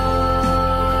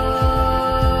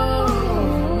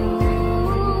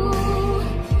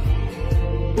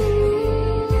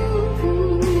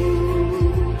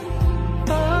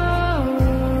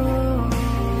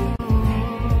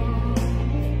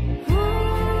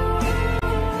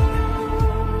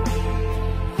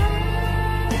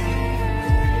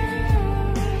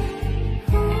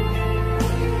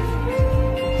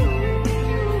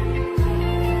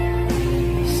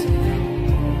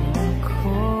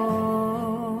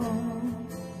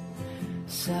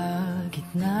 Sa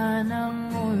gitna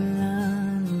ng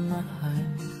ulan, mahal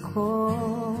ko.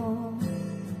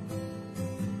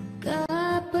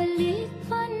 Kapalit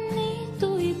man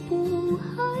ito'y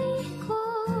buhay ko,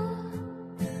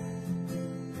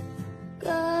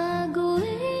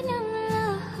 gagawin ang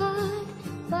lahat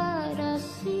para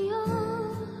sa'yo.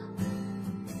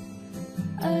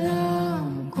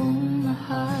 Alam kong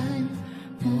mahal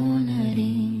mo na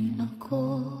rin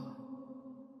ako.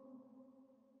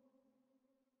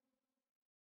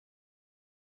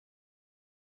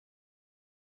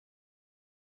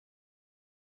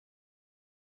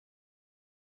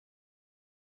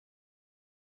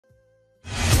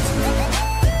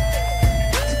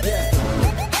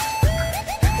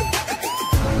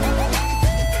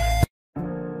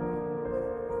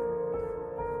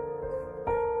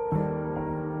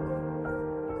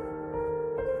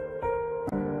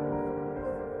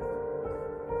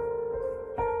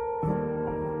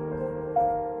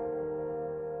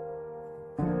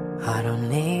 I don't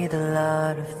need a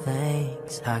lot of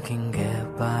things, I can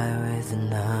get by with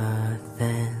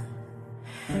nothing.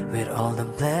 With all the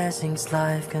blessings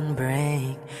life can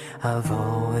bring, I've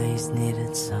always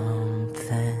needed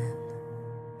something.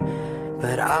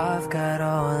 But I've got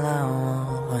all I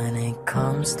want when it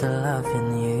comes to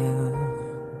loving you.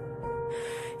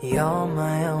 You're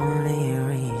my only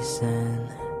reason,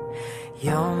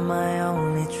 you're my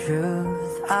only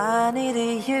truth. I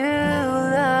needed you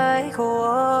like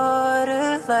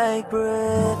water, like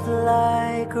breath,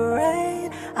 like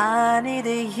rain. I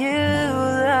needed you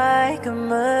like a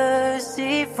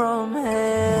mercy from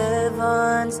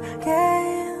heaven's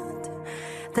gate.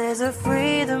 There's a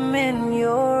freedom in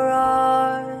your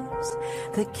arms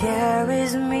that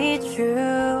carries me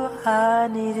through. I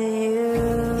needed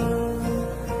you.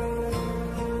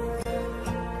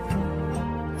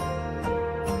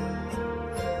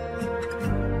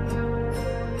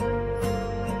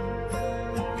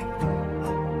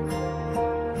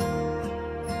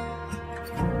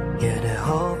 You're the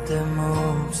hope that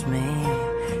moves me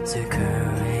to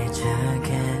courage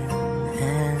again,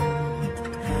 and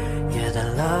you're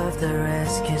the love that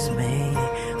rescues me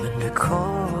when the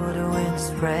cold winds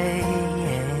spray.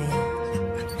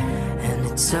 And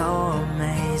it's so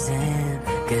amazing,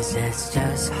 'cause that's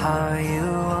just how you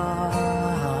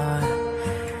are.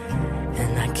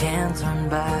 And I can't turn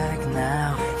back now,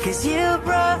 'cause you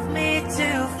brought me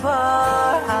too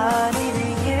far. I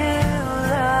needed you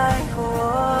like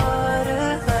water,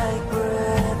 like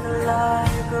breath,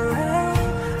 like rain.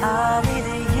 I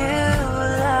needed you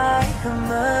like a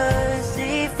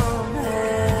mercy from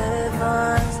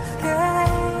heaven's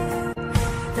gate.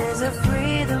 There's a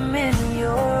freedom in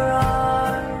your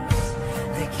arms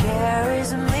that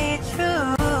carries me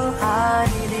through. I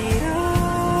needed you.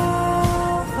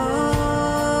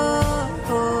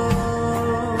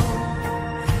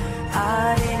 I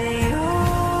needed you.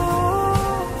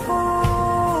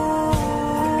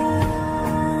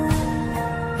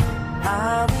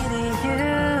 I needed you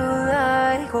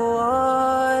like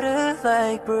water,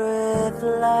 like breath,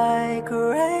 like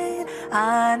rain.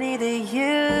 I needed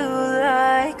you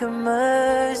like a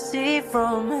mercy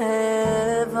from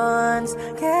heaven's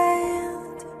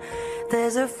gate.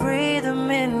 There's a freedom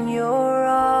in your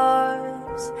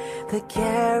arms that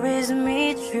carries me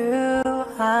through.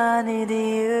 I need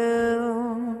you.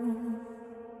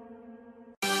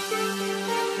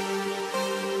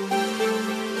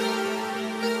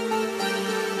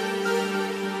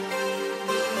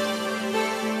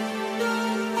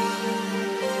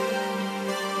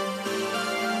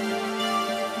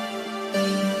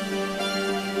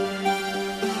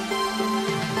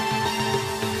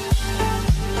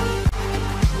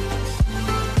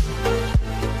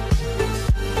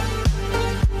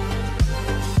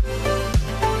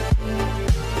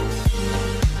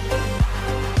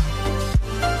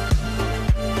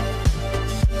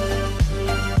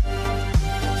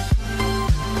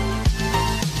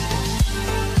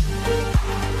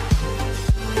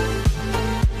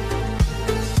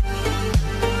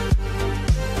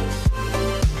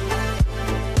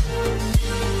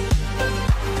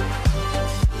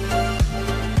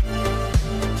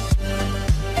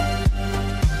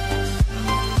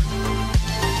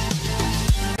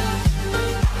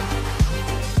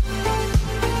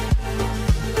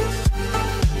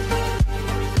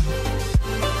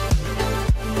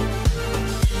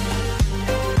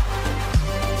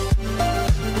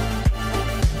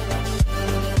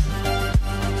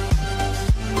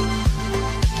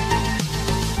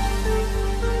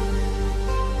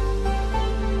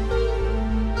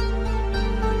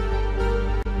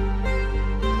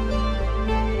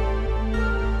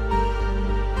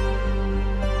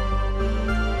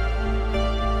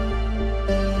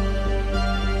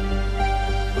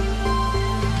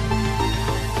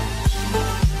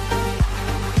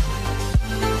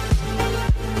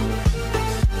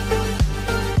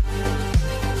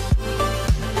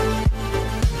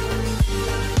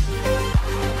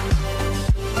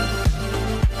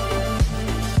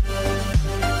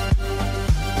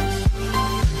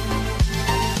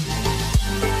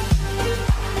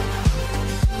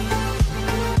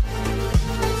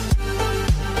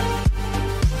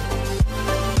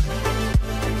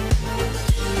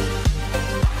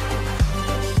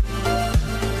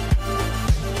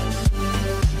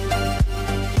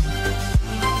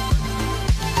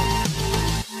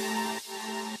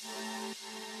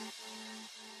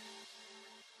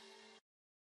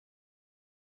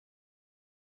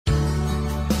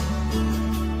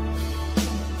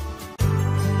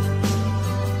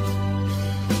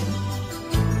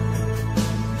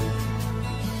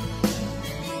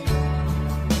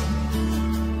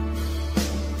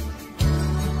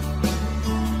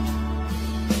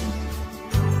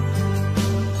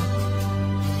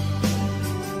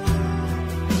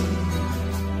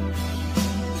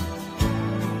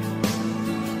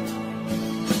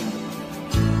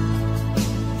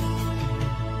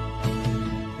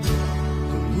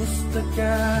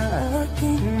 ka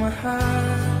aking mahal.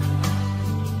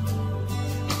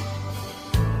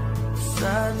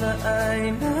 Sana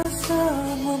ay nasa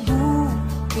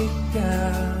mabuti ka.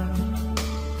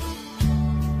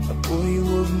 Ako'y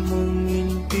huwag mong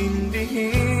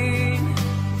intindihin,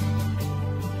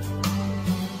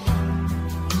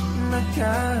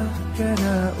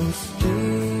 nakakaraos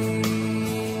din.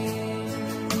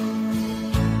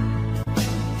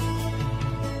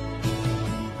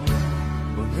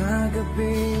 Mga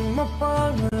gabing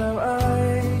mapangalaw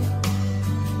ay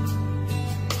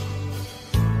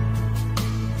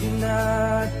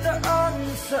dinadaan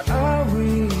sa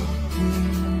awitin.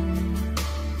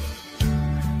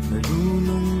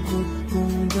 Nalulungkot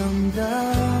kong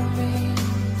damdamin,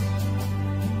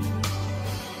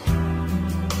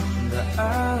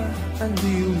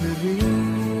 naaaliw na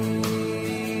rin.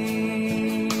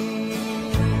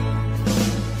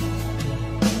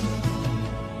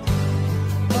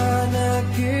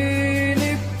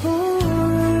 Panaginip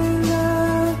ko'y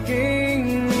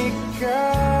laging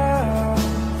ikaw,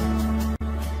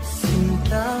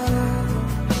 sinta.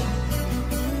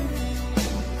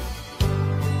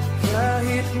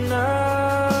 Kahit na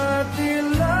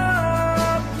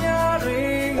dilap niya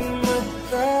ring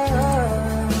mata,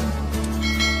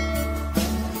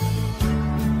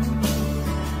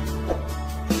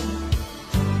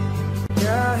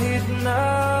 kahit na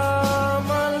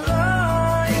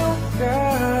malayo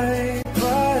ka'y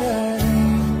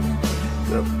parang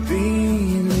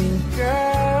kapiling ka,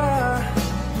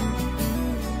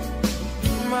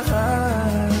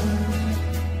 mahal.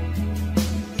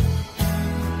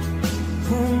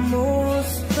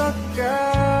 Kumusta ka?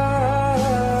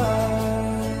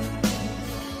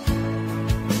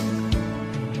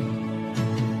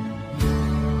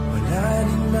 Wala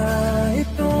rin na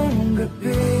itong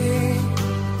gabi,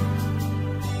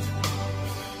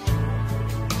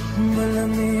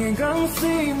 malamig ang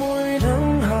simoy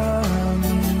ng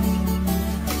hangin.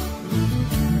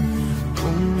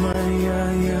 Kung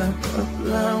mayayakap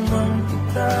lamang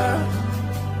kita,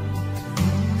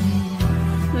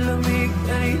 lamig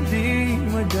ay di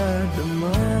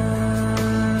madadama.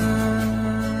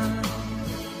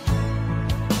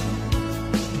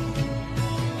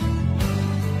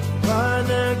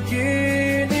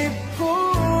 Panaginip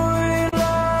ko'y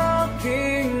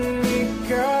laging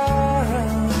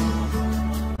ikaw,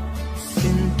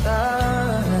 sinta.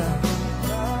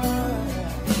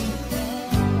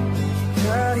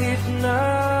 Kahit na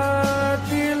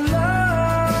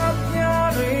dilap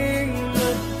niya ring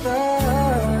mata,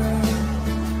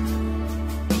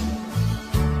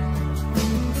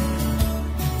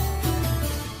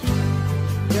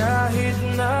 kahit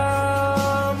na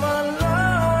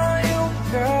malayo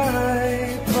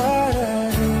ka'y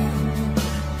parang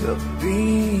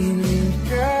kapiling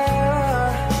ka,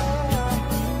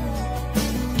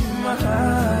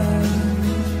 mahal.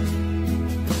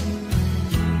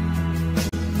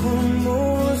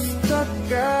 Kumusta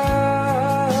ka?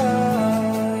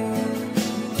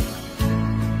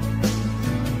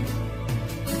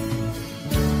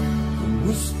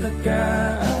 Kumusta ka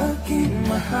aking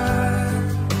mahal?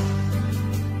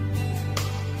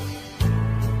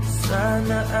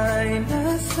 Sana ay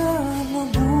nasa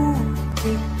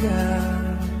mabuti ka.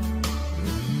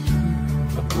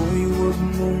 Ako'y huwag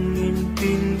mong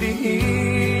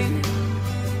intindihin,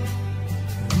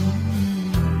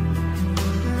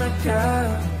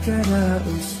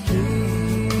 nakakaraos din.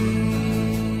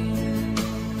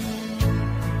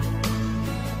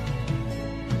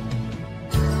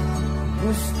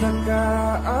 Kumusta ka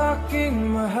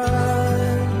aking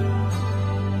mahal?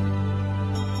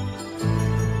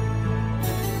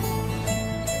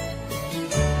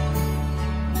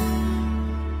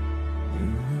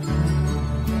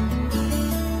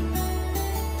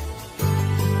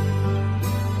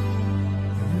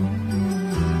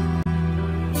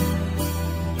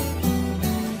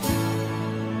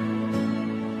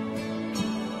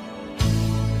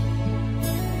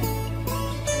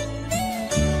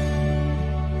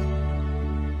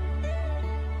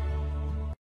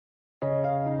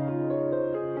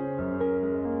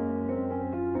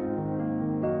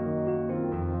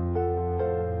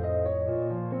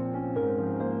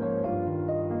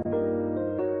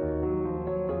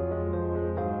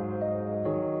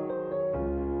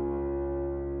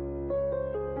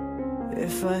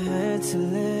 If I had to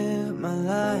live my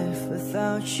life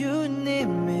without you near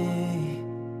me,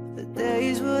 the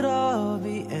days would all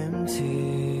be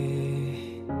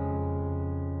empty.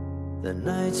 The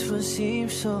nights would seem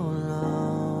so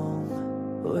long.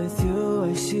 With you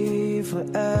I see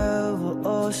forever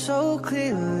oh so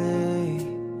clearly.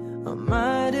 I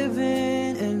might have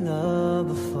been in love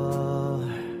before,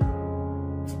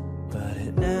 but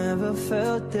it never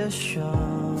felt this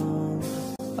strong.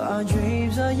 Our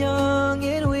dreams are young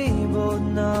and we both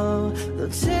know they'll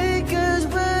take us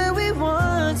where we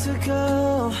want to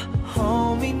go.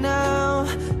 Hold me now,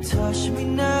 touch me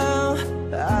now,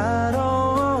 I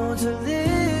don't want to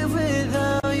live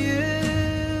without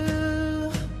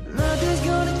you. Nothing's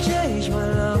gonna change my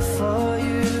love for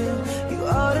you. You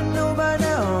ought to know by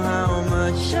now how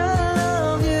much I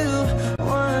love you.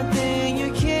 One thing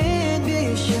you can't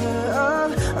be sure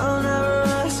of, I'll never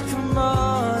ask for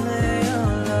more than your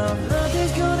love.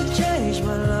 Nothing's gonna change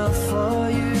my love for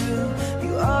you.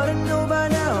 You ought to know by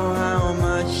now how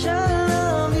much I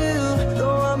love you.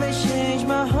 Though I may change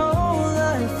my whole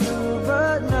life through,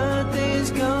 but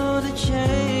nothing's gonna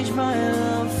change my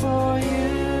love for you.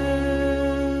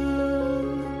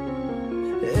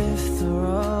 If the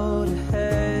road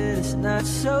ahead is not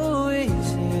so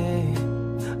easy,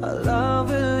 our love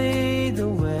will lead the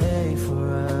way for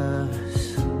us,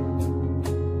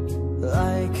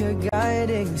 like a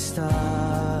guiding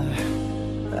star.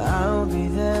 I'll be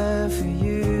there for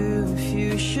you if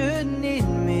you should need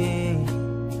me.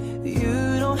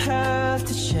 You don't have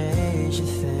to change a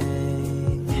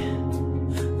thing.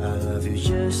 I love you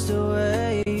just the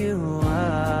way you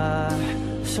are.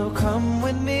 So come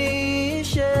with me and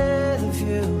share the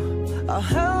view. I'll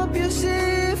help you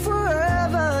see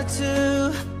forever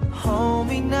too. Hold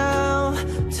me now,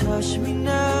 touch me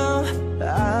now,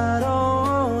 I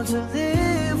don't want to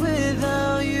live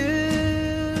without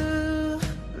you.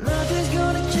 Nothing's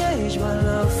gonna change my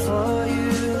love for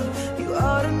you. You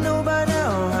ought to know by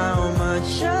now how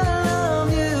much I love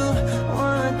you.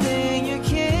 One thing you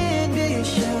can't be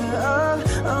sure of,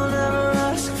 I'll never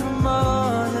ask for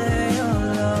more than your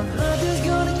love. Nothing's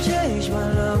gonna change my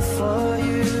love for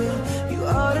you. You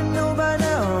ought to know by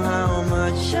now how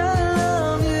much I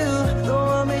love you. Though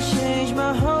I may change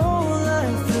my whole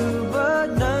life through, but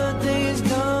nothing's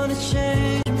gonna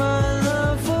change my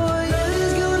love for you.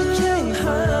 Nothing's gonna change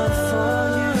my love for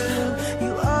you.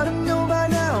 You ought to know by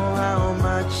now how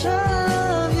much I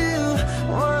love you.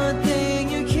 One thing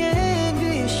you can't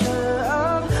be sure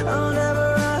of, I'll never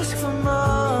ask for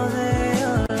more than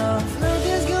your love.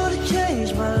 Nothing's gonna change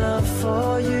my love for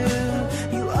you.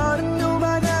 You ought to know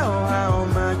by now how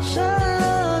much I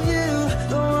love you.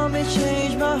 Though I may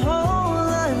change my whole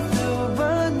life through,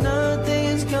 but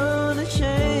nothing's gonna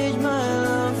change my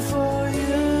love for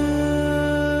you.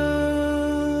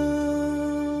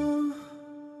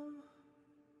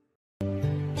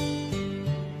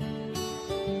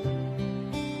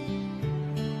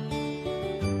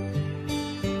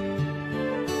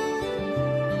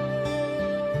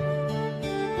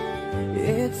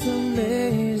 It's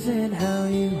amazing how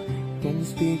you can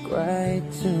speak right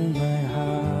to my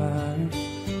heart.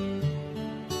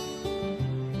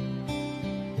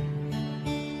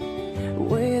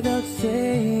 Without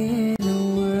saying a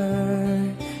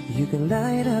word, you can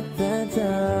light up the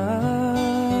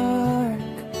dark.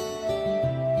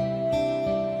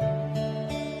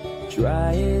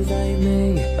 Try as I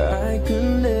may, I could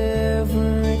never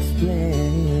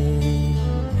explain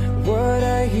what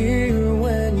I hear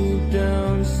when you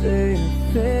don't say a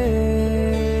thing.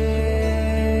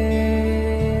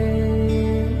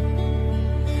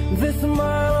 The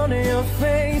smile on your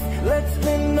face lets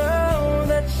me know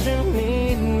that you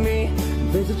need me.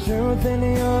 There's a truth in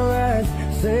your eyes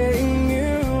saying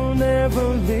you'll never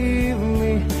leave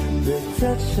me. The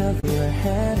touch of your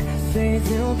hand says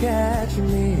you'll catch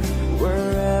me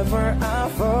wherever I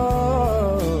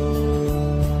fall.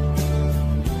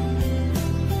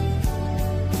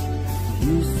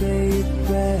 You say it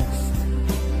best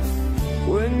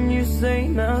when you say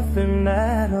nothing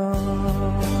at all.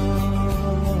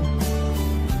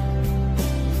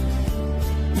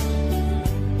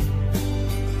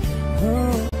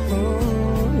 Oh,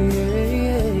 yeah,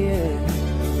 yeah,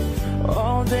 yeah.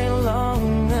 All day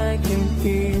long I can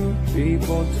hear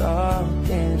people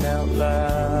talking out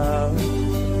loud.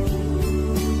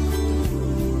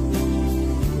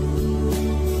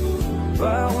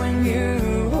 But when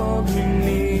you hold me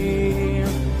near,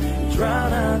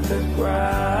 drown out the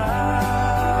crowd.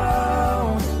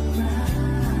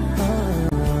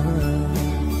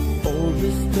 Old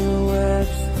Mr.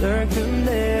 Webster could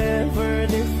never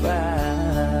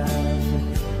define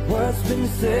what's been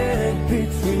said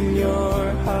between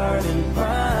your heart and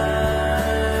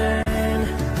mine.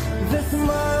 The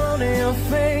smile on your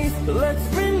face lets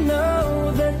me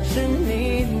know that you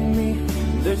need me.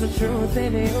 There's a truth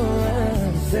in your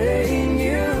eyes saying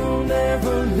you'll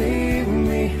never leave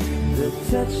me. The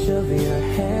touch of your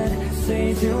hand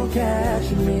says you'll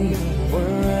catch me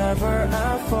wherever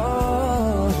I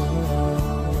fall.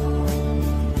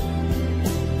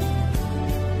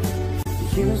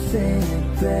 You say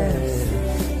it best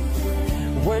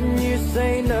when you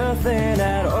say nothing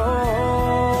at all.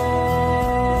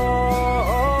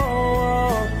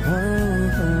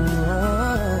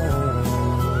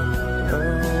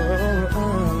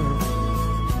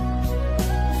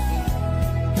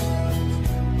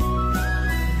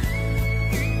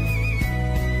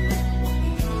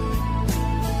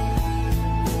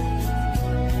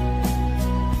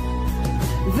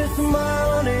 The smile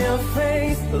on your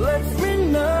face lets me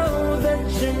know that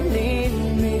you need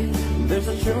me. There's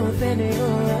a truth in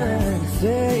your eyes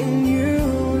saying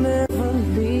you'll never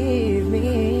leave me.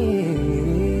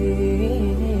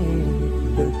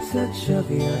 The touch of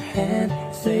your hand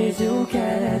says you'll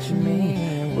catch me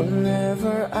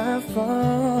wherever I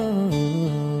fall.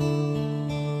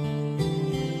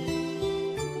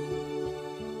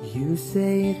 You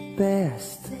say it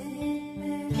best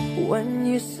when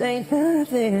you say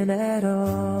nothing at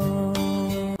all.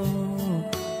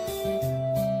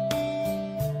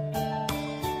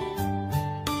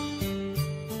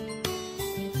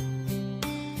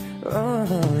 Oh,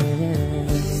 yeah.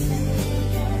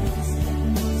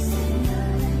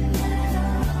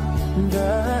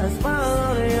 The smile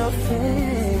on your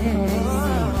face.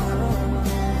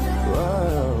 Whoa,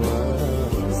 whoa.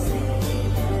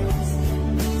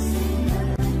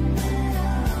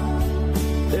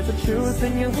 There's a truth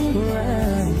in your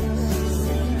eyes.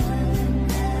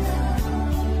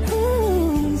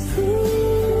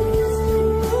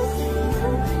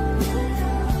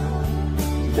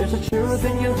 There's a truth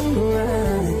in your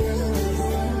eyes.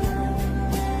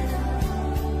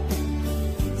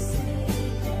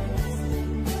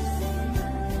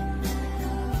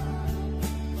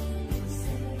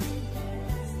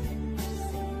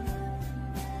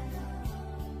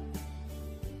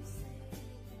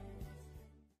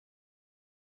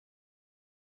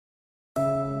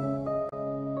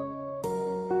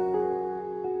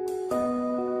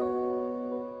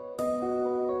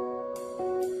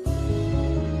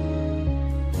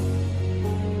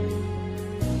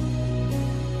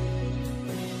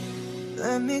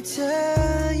 Let me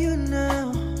tell you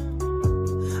now,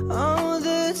 all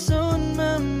that's on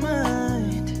my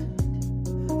mind.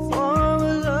 For a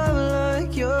love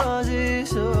like yours is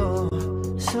so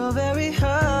very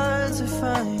hard to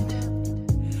find.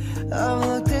 I've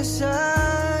looked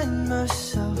inside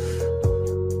myself,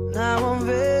 now I'm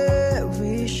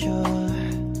very sure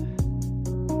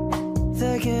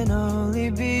there can only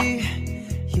be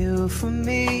you for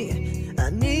me. I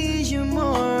need you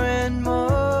more and more.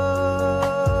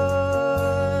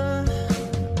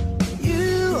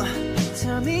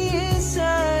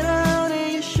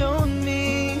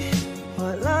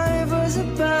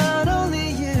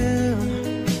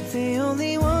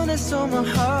 Stole my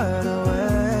heart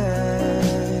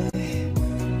away,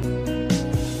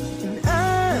 and I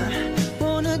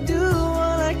wanna do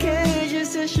all I can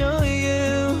just to show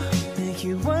you, make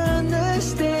you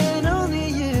understand. Only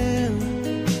you,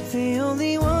 the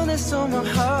only one that stole my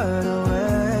heart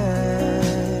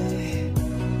away.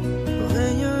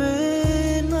 When you're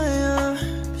in my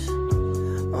arms,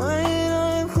 when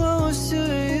I'm close to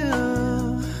you,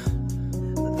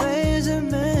 there's a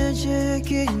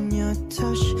magic in your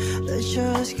touch that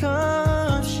just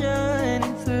comes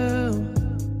shining through.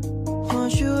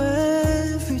 Want you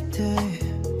every day,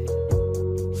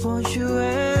 want you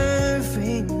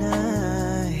every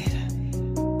night.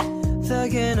 There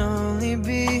can only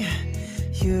be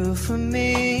you for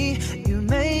me. You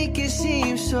make it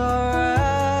seem so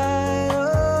right,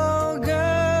 oh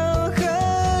girl,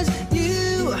 'cause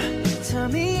you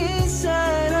turn me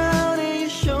inside out and you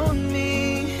showed me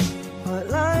what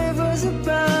life was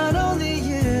about.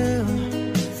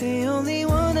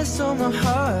 Stole my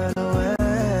heart away,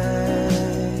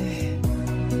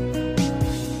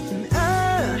 and I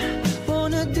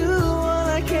wanna do all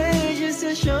I can just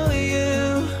to show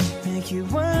you, make you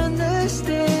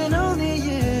understand. Only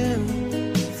you,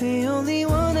 the only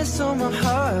one that stole my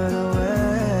heart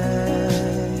away.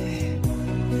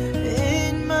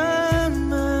 In my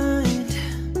mind,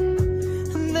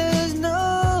 there's no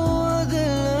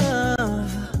other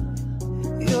love.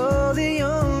 You're the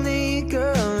only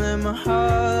girl in my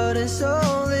heart. It's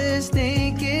all is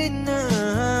thinking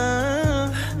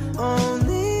of.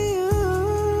 Only you,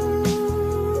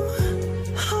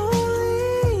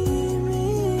 only me.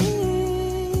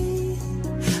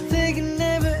 There can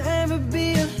never ever be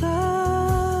a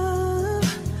love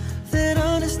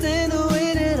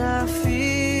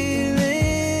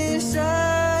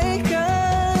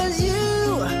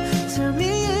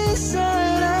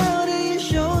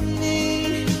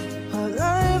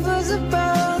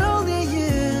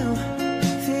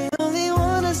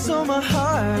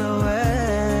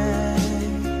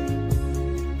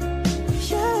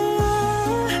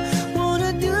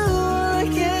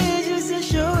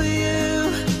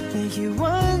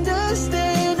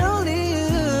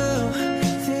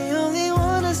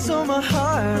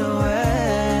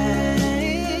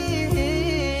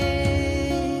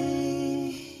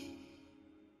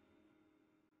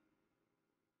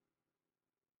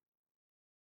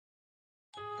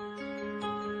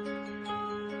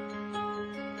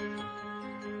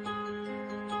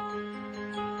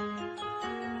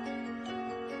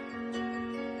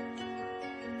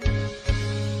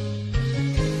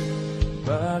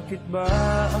Bakit ba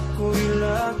ako'y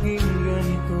laging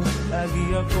ganito? Lagi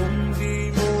akong di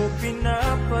mo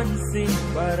pinapansin.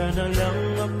 Para na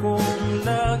lang akong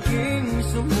laging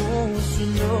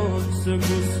sumusunod sa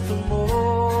gusto mo.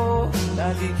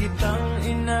 Lagi kitang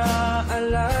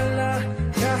inaalala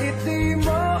kahit di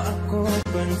mo ako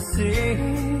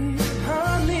pansin.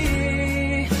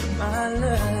 Honey, my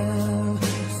love,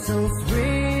 so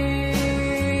sweet.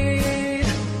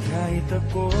 Kahit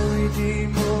ako'y di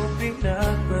mo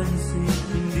pinapansin,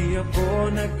 hindi ako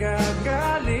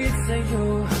nagagalit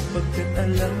sa'yo. Pagkat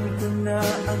alam ko na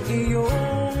ang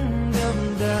iyong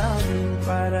damdamin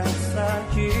para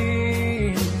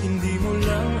sa'kin. Hindi mo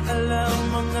lang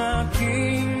alam ang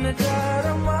aking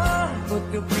nadarama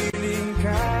pagkapiling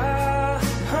ka.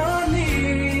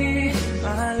 Honey,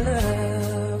 my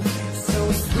love, so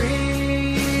sweet.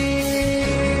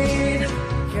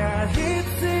 Kahit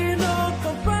sino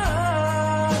ka pa,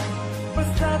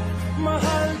 basta't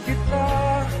mahal kita.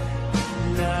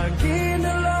 Lagi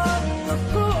na lang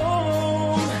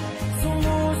akong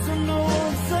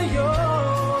sumusunod sa'yo.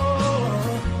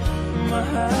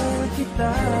 Mahal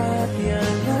kita at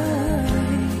yan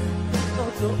ay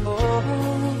totoo.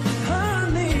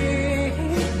 Honey,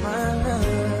 my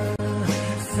love,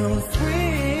 so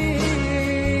sweet.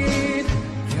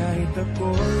 Kahit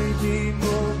ako'y di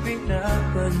mo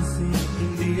pinapansin,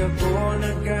 hindi ako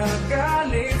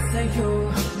nagagalit sa'yo.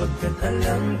 Pagkat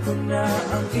alam ko na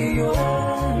ang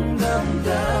iyong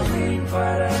damdamin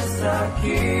para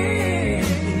sa'kin.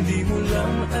 Hindi mo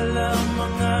lang alam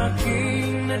ang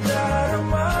aking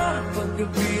nadarama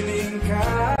pagkapiling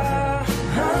ka.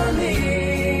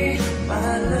 Honey,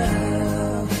 my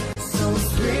love, so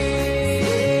sweet.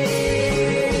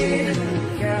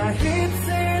 Kahit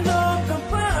sino ka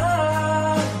pa,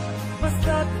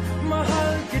 basta't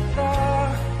mahal kita.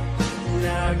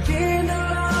 Lagi na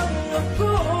lang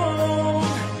akong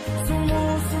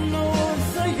sumusunod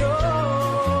sa'yo.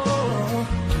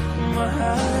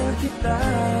 Mahal kita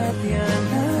at yan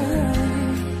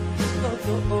ay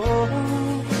totoo.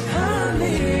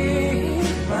 Honey,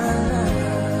 my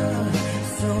love,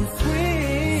 so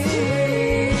sweet.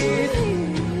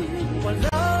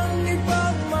 Walang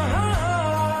ibang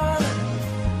mahal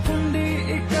kundi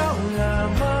ikaw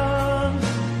lamang.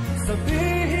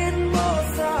 Sabihin mo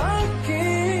sa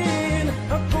akin,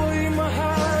 ako'y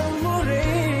mahal mo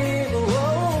rin.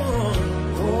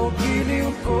 Oh,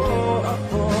 giliw ko,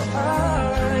 ako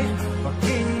ay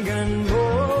pakinggan mo.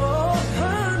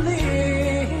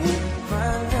 Honey,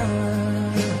 my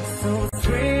love, so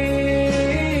sweet.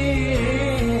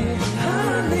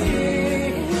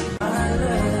 Honey, my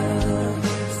love,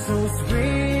 so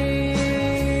sweet.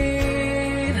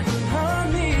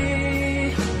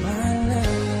 Honey, my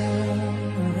love,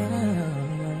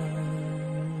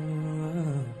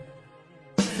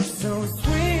 so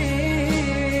sweet.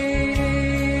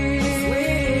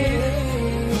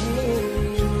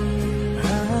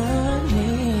 Honey,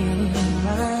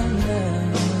 my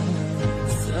love,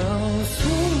 so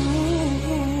sweet.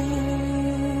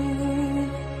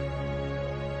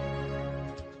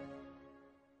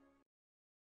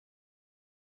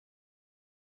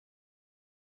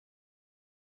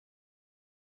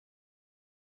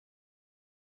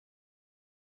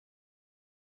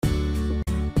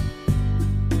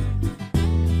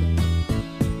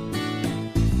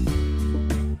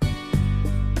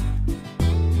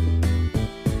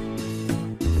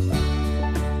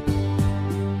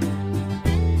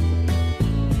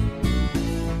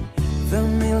 The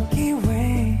Milky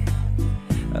Way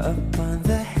upon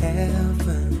the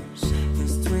heavens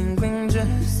is twinkling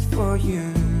just for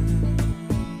you.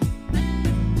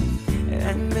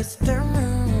 And Mr.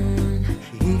 Moon,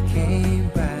 he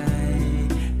came by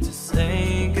to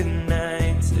say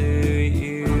goodnight to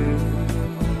you.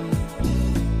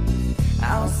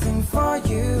 I'll sing for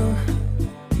you,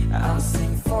 I'll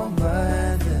sing for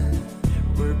Mother.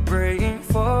 We're praying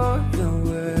for the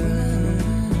world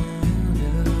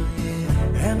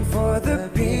and for the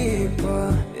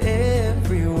people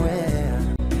everywhere.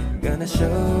 Gonna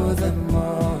show them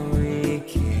all we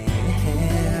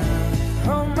can.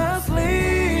 Oh, my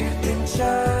sleeping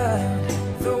child,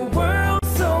 the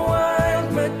world's so wide,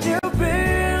 but you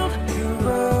build your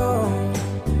own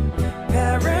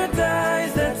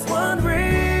paradise. That's one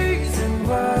reason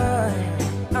why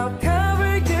I'll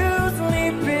cover you,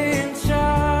 sleeping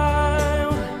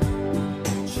child.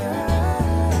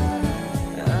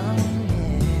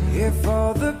 If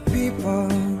all the people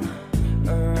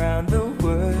around the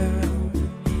world,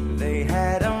 they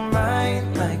had a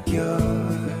mind like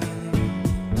yours,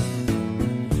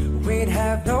 we'd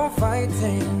have no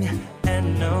fighting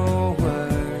and no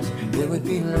wars. There would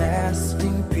be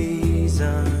lasting peace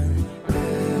on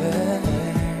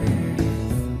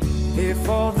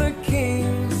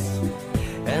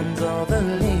all the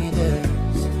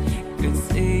leaders could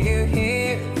see you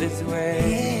here this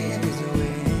way,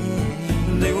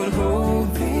 they would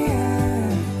hold the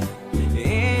earth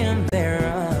in their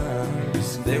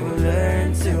arms. They would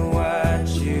learn to watch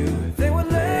you. They would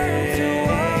learn to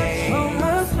watch you. Oh,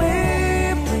 my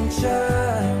sleeping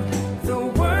child, the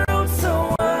world's so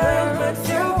wild, but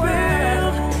you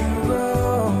build your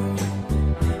own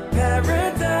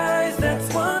paradise. That's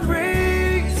one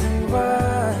reason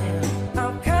why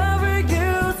I'll cover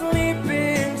you,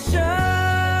 sleeping child.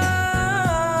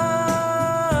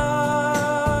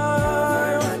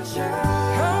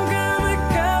 I'm gonna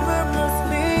cover my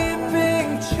sleeping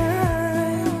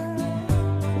child.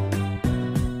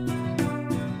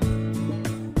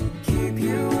 Keep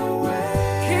you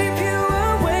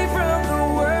away from the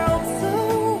world so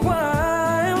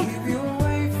wild. Keep you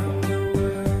away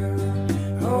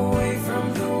from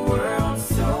the world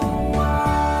so wild.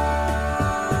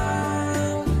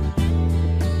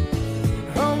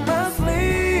 Oh, my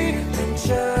sleeping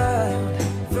child,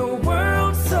 the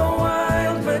world's so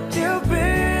wild, but you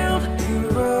build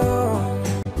your own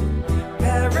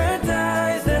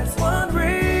paradise. That's one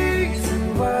reason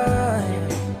why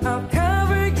I'll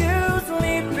cover you,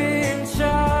 sleeping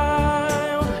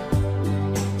child.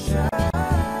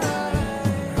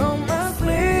 Oh, my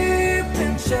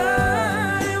sleeping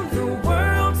child, the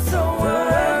world's so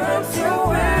wild, but you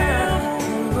build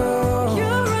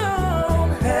your own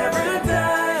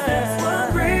paradise. That's one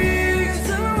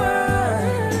reason why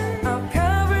I'll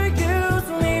cover you,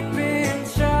 sleeping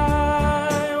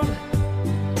child.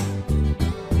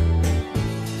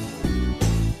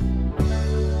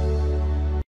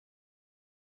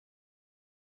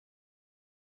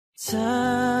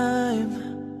 Time,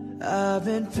 I've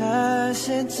been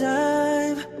passing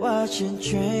time, watching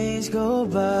trains go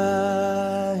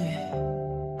by.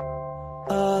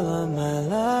 All of my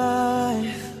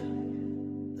life,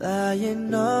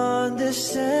 lying on the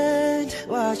sand,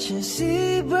 watching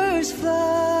seabirds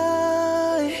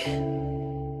fly.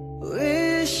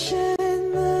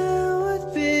 Wishing there would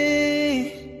be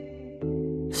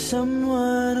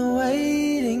someone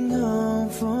waiting home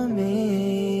for me.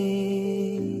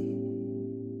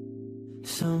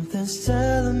 Something's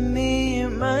telling me it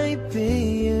might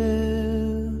be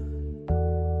you.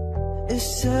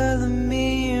 It's telling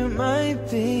me it might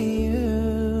be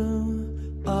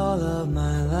you. All of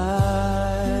my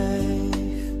life,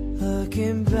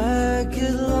 looking back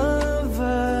at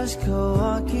lovers go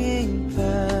walking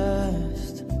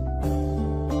past.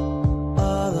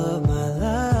 All of my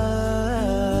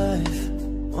life,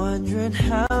 wondering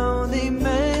how they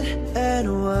met and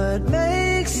what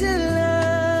makes it last.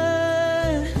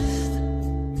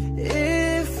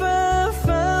 If I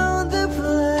found the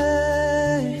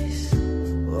place,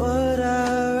 would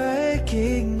I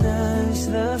recognize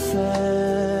the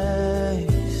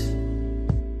face?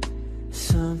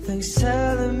 Something's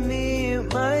telling me it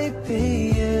might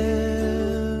be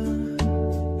you.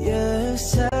 Yeah,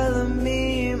 it's telling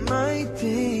me it might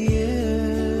be you.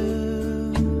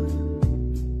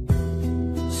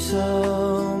 So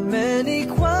many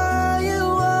quiet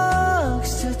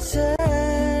walks to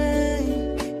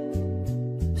take,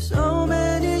 so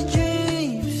many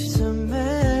dreams to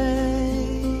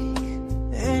make,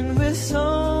 and with so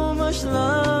much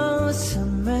love to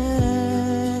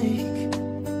make.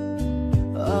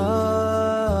 Oh,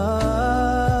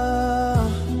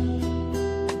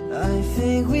 I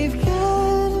think we've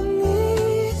gotta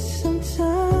need some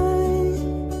time.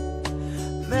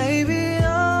 Maybe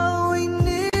all we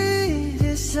need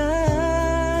is time.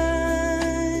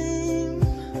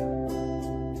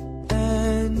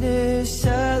 And it's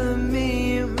telling me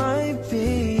it might be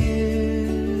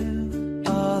you.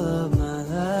 All of my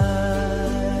life,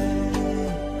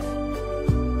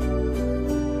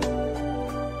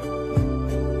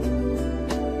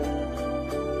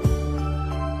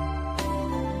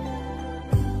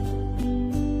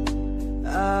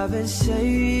 I've been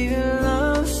saving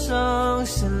love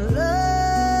songs and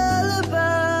lullabies,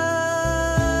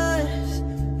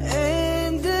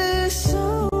 and there's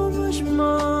so much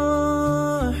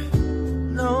more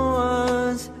no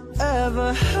one's ever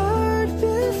heard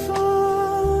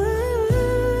before.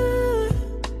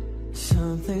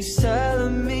 Something's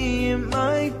telling me it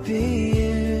might be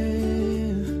you.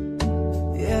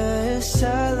 Yeah, it's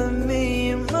telling me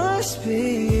it must be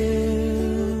you.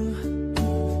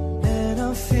 And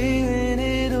I'm feeling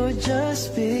it'll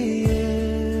just be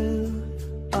you.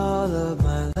 All of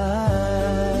my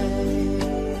life,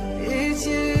 it's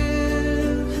you,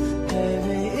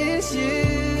 baby, it's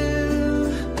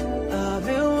you. I've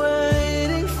been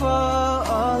waiting for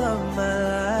all of my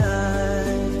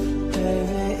life.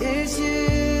 Baby, it's you,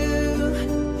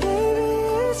 baby,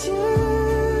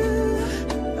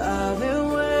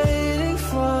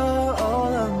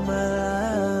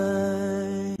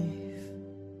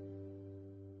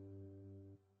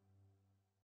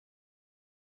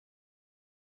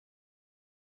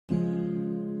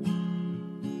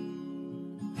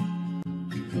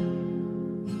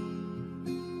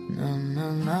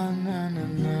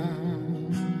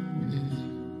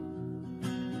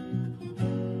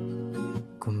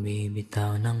 Kung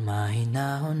bibitaw ng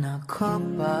mahinahon ako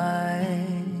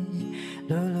ba'y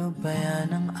lulubayan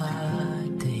ng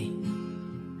ating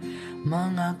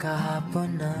mga kahapon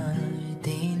na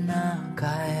di na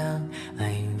kayang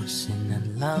ayusin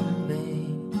ng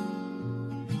lambing.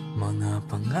 Mga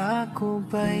pangako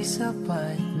ba'y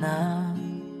sapat na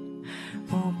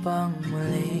upang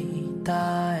muli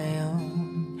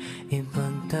tayong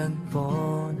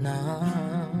ipagtagpo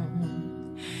ng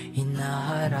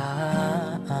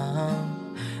hinaharap?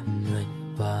 Ba't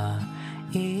ba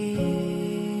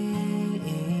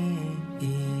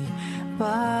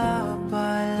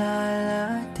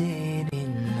papalalatin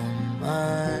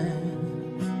naman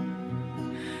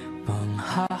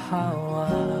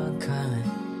panghahawakan?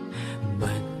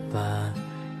 Ba't ba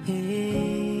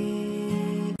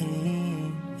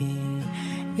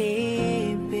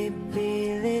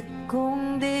ipipilit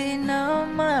kong di na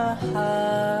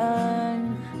mahal?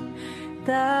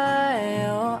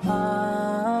 Tayo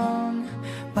ang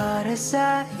para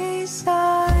sa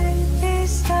isa't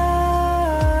isa.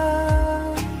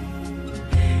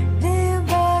 Di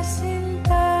ba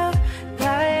sinta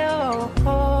tayo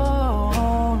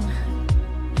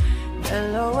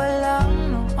dalawa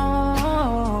lang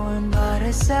noon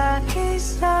para sa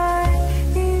isa't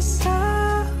isa.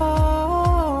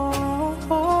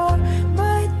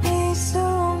 Ba't di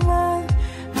suman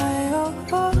ngayon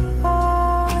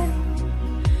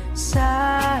sa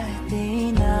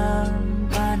atin ang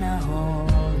panahon?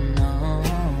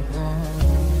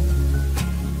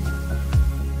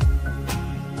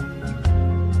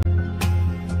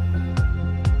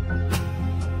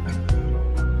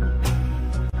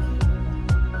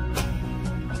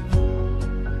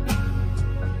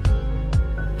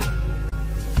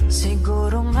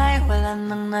 Siguro nga'y wala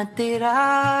nang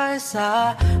natira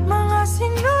sa mga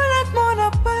sinulat mo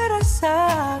na para sa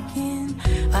akin.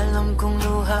 Alam kong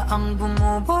luha ang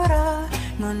bumubura,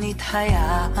 ngunit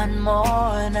hayaan mo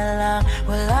na lang.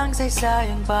 Walang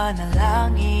saysayang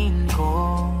panalangin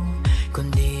ko,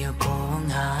 kundi ako ang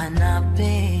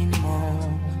hahanapin mo.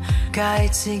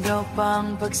 Kahit sigaw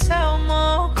pang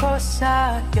pagsamo ko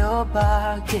sa'yo,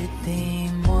 bakit di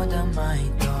mo dama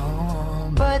ito?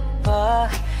 Ba't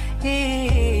ba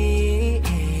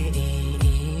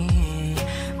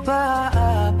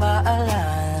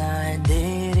paalala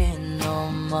di rin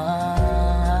naman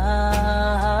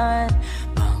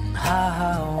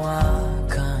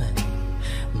panghahawakan?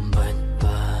 Ba't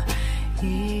ba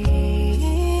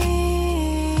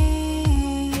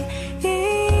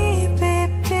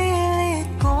ipipilit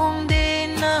kong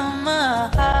di na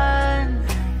mahal?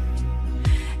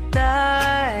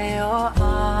 Tayo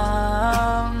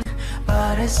ang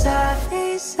para sa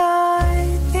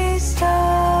isa't isa.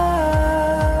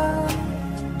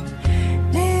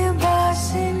 Di ba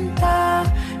sinta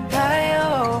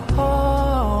tayo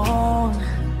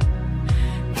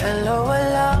dalawa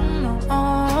lang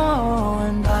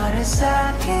noon para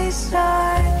sa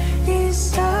isa't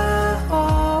isa.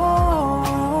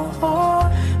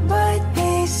 Ba't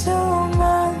di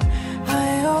suman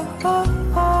ngayon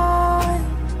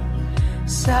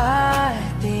sa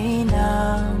atin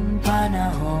ang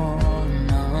panahon?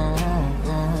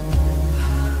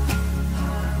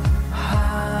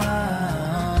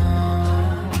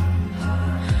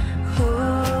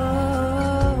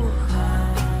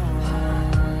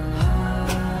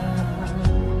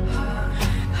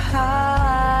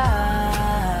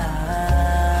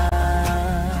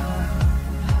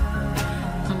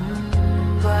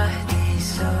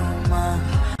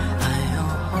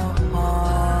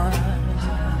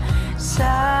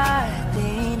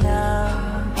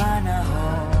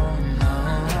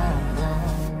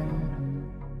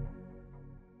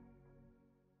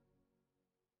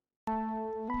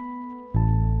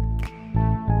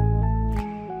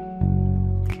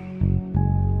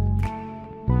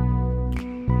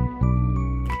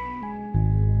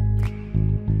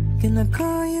 Can I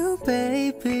call you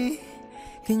baby?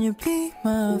 Can you be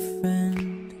my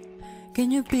friend?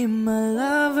 Can you be my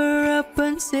lover up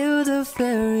until the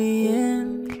very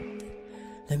end?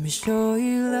 Let me show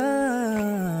you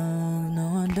love,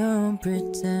 no I don't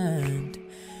pretend.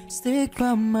 Stick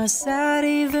by my side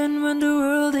even when the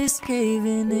world is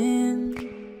caving in.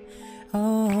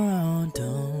 Oh,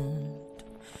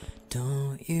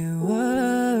 don't you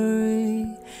worry,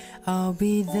 I'll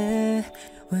be there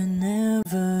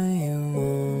whenever you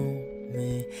want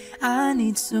me. I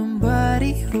need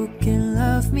somebody who can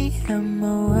love me at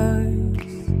my worst.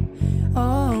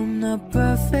 Oh, I'm not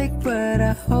perfect, but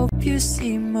I hope you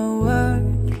see my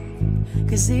worth.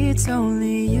 'cause it's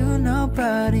only you,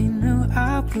 nobody knew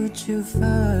I put you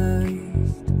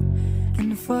first.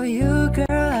 And for you,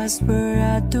 girl, I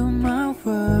swear I'd do my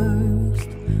worst.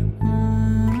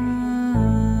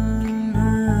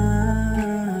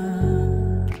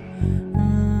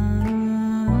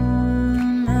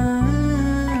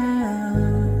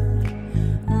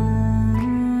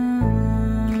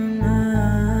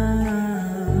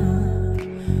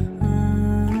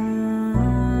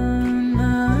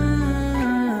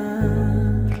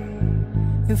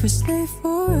 If we stay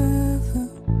forever,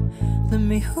 let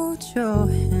me hold your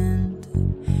hand.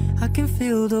 I can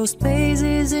feel those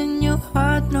places in your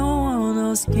heart no one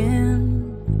else can.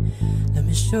 Let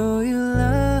me show you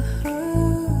love,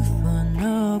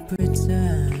 not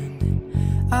pretend.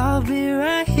 I'll be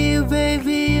right here,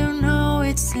 baby, you know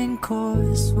it's in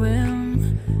core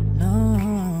swim. No,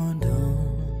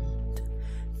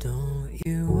 don't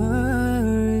you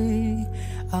worry,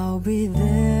 I'll be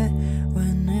there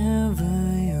whenever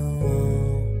you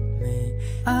want me.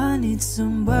 I need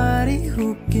somebody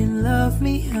who can love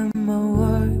me at my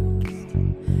worst.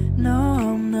 No,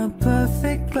 I'm not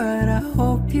perfect, but I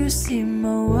hope you see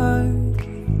my worth.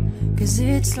 'Cause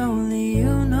it's only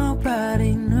you,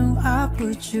 nobody knew I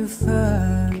put you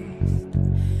first.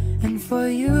 And for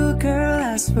you, girl,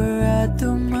 I swear I'd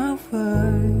do my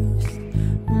worst.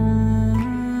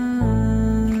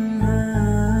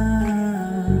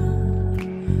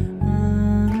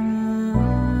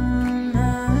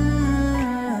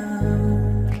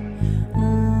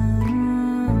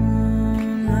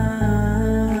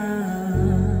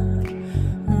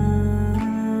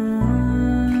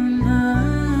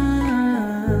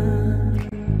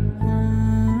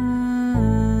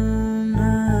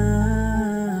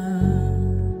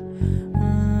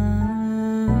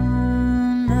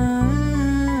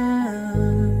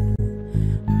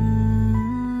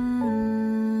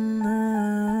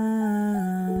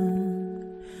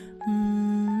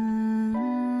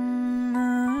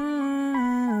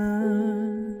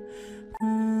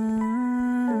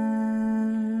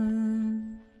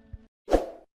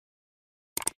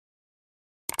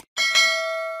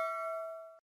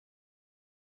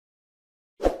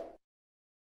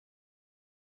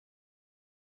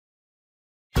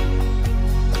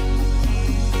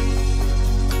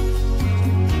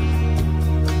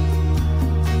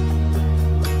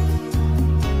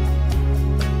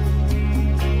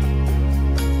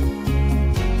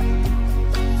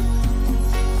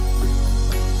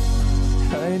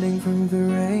 Hiding from the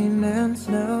rain and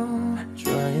snow,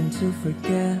 trying to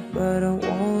forget but I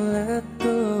won't let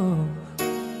go.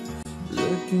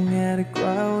 Looking at a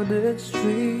crowded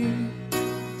street,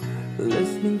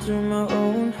 listening to my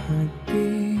own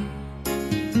heartbeat.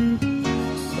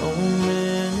 So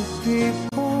many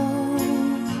people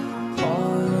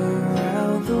all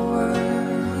around the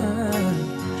world.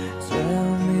 Tell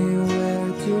me, where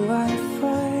do I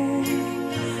find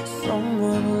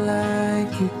someone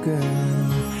like you, girl?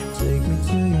 Take me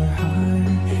to your heart,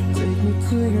 take me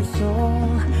to your soul.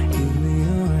 Give me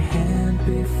your hand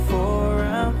before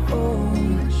I'm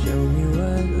old. Show me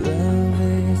what love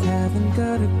is, haven't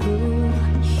got a clue.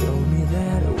 Show me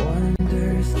that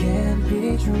wonders can't be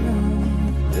true.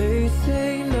 They say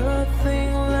nothing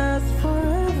lasts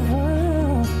forever.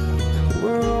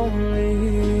 We're only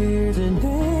here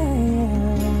today.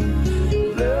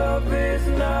 Love is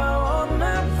now or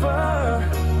never.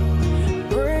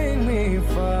 Bring me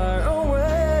far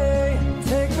away.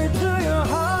 Take me to your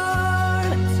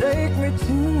heart, take me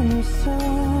to your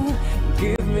soul.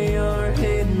 Give me your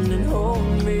hand and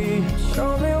hold me.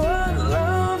 Show me what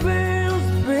love is,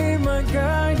 be my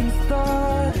guiding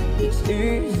star. It's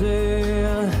easy.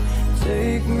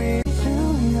 Take me to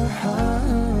your heart.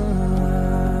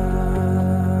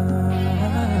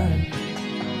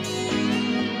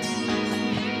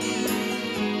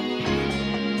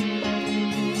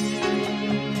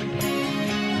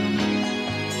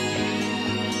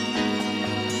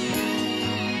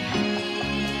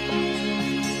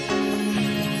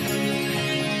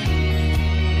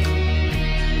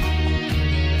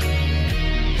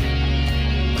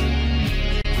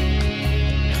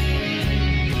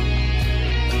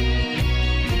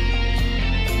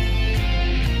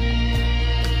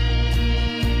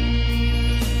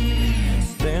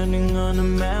 Standing on a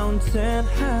mountain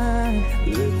high,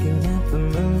 looking at the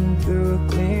moon through a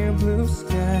clear blue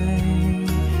sky.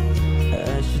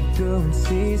 I should go and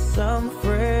see some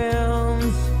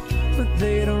friends, but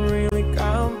they don't really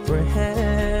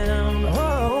comprehend.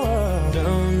 Oh,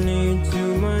 don't need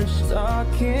too much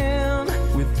talking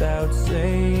without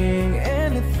saying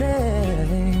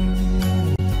anything.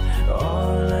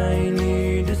 All I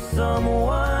need is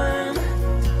someone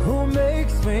who makes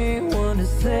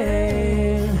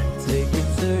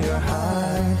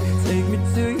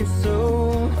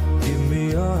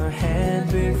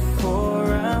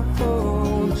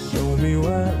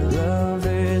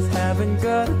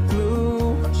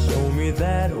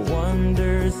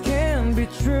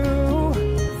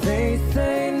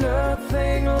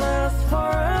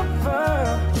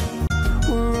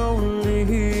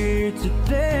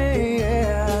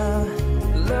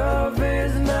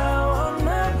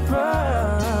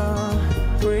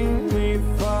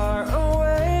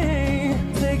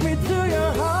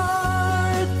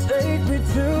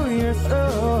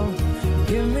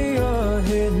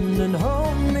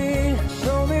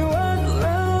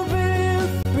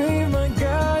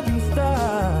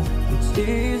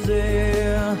easy.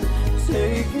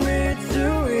 Take me to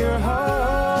your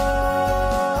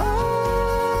heart.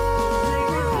 Take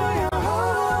me to your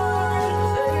heart.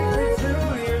 Take me to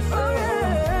your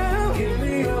soul. Give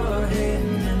me your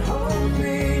hand and hold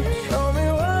me. Show me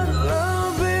what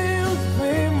love is.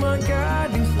 Be my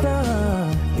guiding star.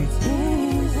 It's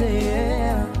easy,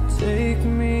 yeah. Take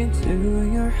me to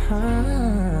your heart.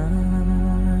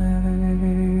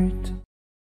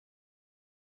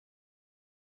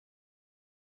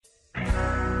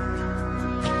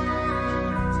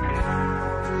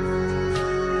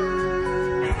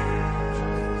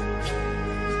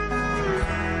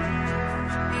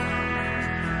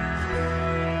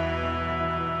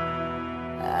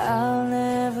 I'll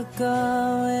never go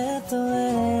with the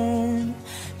wind,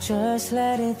 just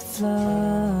let it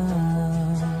flow.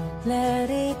 Let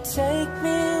it take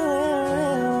me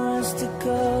where it wants to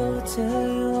go till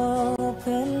you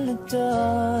open the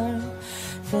door.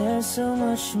 There's so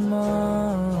much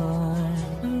more,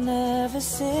 never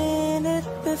seen it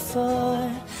before.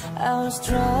 I was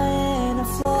trying to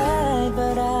fly,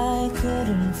 but I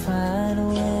couldn't find a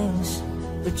wings.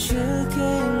 But you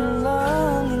came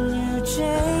along and you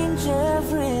changed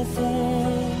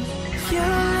everything. You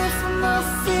lift my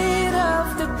feet off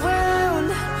the ground,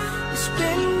 you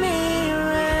spin me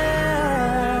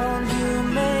around. You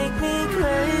make me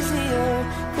crazier,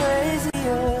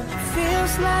 crazier.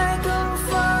 Feels like I'm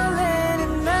falling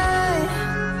at night,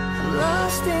 I'm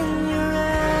lost in your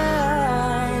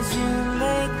eyes. You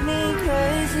make me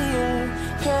crazier,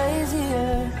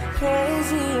 crazier,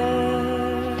 crazier.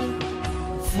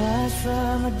 Flash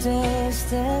from a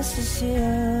distance as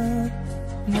you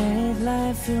made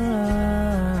life your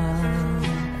own.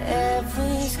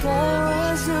 Every sky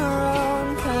was your own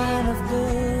kind of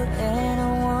blue, and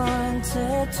I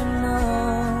wanted to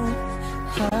know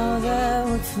how that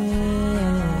would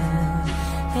feel.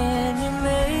 And you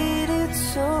made it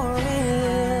so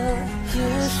real. You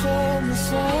showed me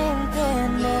something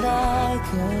that I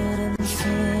couldn't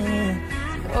see.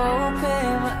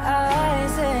 Open my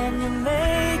eyes and you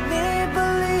made me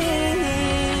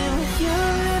believe. You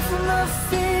lift my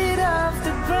feet off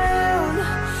the ground,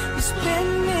 you spin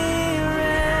me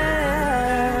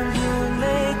around. You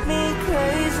make me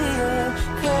crazier,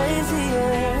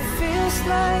 crazier. Feels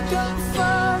like I'm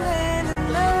falling at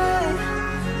night,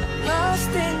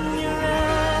 lost in your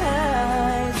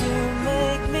eyes. You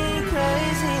make me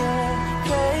crazier,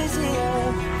 crazier,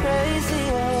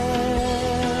 crazier.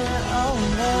 Oh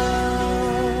no.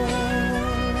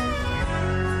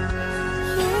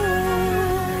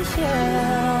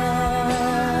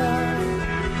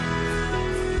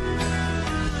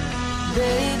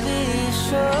 Baby,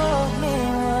 show me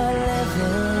what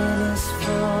living is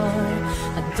for.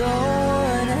 I don't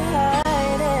wanna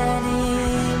hide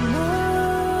anymore.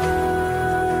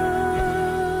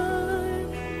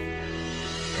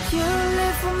 You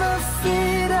lift my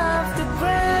feet off the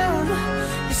ground,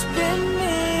 you spin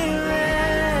me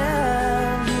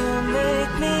around. You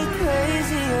make me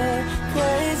crazier,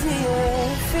 crazier.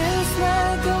 Feels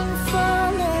like I'm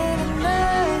falling at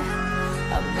night,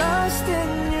 I'm lost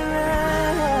in your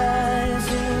eyes.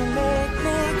 You make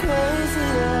me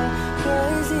crazier,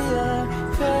 crazier,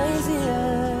 crazier,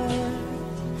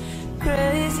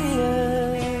 crazier,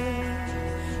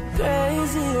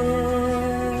 crazier.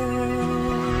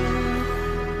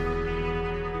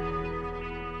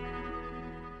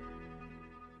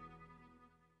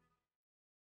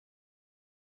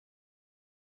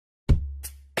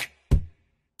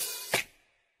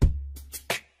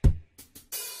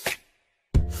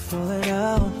 Falling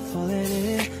out, falling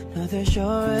in, nothing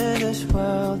sure in this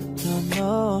world, no,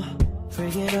 no.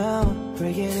 Breaking out,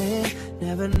 breaking in,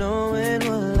 never knowing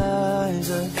what lies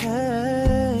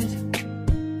ahead.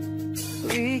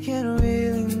 We can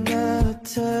really never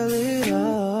tell it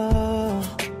all,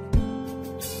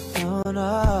 no,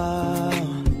 no.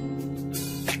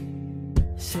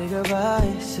 Say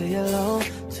goodbye, say hello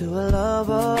to a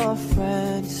lover or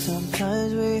friend.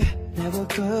 Sometimes we never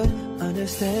could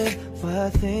understand why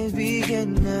things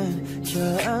begin and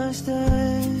just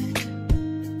end.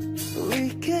 We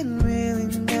can really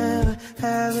never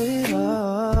have it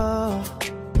all,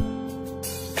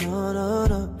 no, no,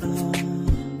 no, no.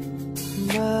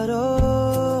 But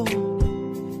oh,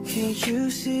 can't you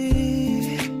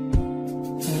see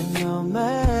that no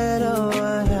matter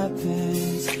what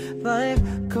happens, life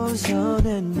goes on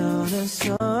and on. And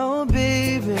so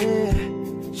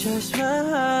baby, just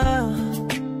smile,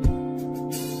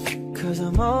 'cause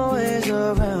I'm always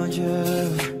around you,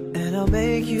 and I'll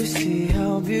make you see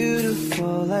how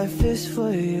beautiful life is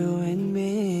for you and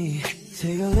me.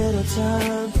 Take a little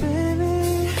time, baby,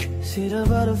 see the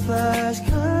butterflies,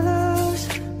 colors,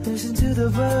 the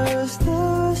bus. There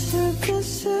was something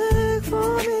sick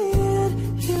for me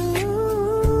and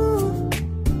you.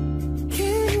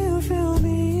 Can you feel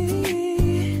me?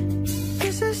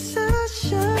 This is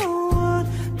such a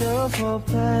wonderful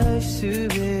place to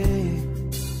be.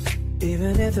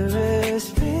 Even if there is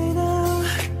pain now,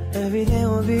 everything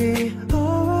will be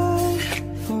alright.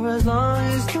 For as long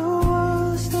as the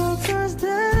world still turns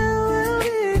down, we'll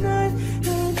be night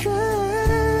and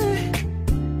day.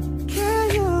 Can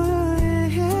you really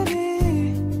hear me?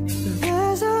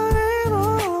 There's a rainbow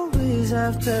always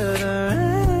after the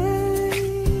rain.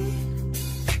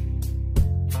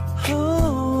 Oh,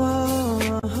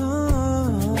 oh, oh,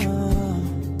 oh.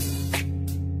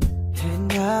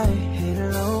 And I hate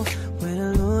alone. When I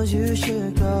lose, you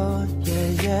should go. Yeah,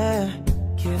 yeah.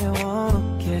 Getting warm,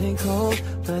 getting cold.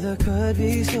 Weather could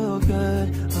be so good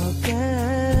or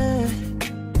bad.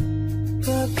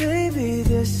 But baby,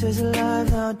 this is life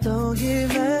now. Don't get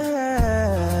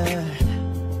mad.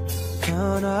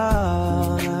 No, no,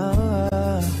 no.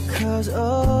 'Cause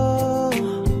oh,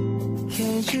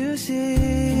 can't you see?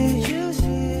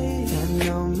 That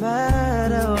no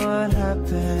matter what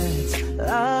happens,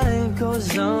 life goes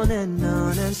on and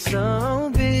on. And so,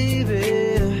 baby,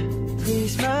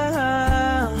 please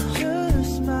smile,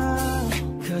 just smile.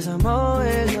 'Cause I'm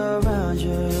always around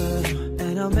you,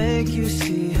 and I'll make you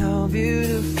see how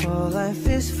beautiful life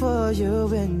is for you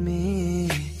and me.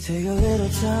 Take a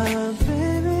little time,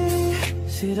 baby.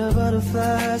 See the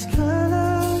butterflies,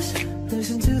 colors.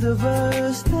 Listen to the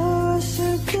birds. There was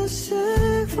something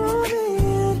sick for me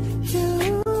and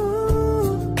you.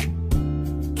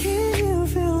 Can you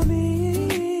feel me?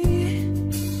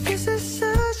 This is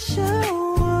such a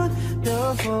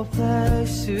wonderful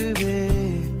place to be.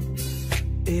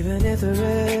 Even if there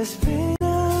is pain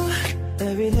now,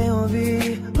 everything will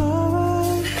be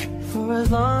alright. For as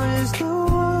long as the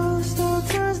world still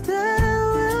turns down,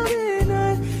 we'll be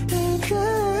night and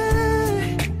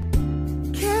day.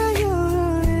 Can you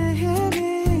really hear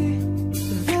me?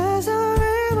 There's a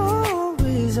rainbow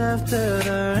always after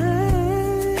the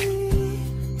rain.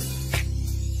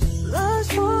 Life's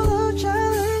full of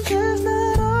challenges,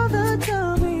 not all the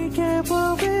time we get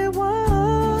what we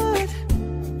want.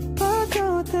 But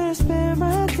don't despair,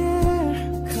 my dear,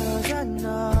 'cause I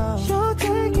know you'll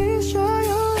take it strong,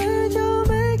 and you'll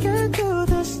make it through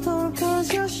the storm. 'Cause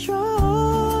you're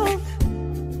strong,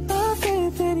 my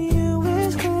faith in you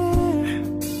is clear.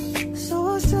 So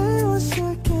I'll say one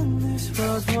second, this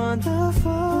world's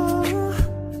wonderful.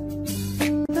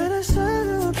 Let us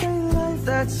celebrate life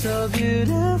that's so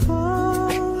beautiful,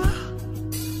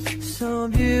 so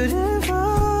beautiful.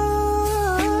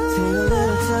 Take a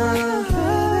little time,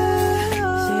 baby.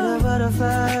 See the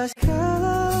butterflies,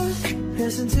 colors.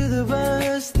 Listen to the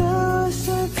birds. There was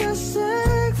something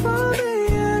sick for me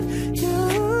and you.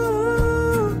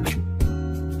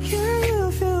 Can you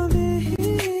feel me?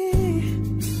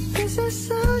 This is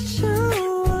such a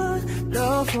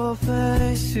wonderful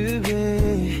place to be.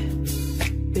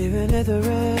 Even if there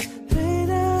is pain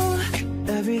now,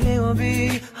 everything will be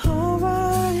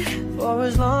alright. For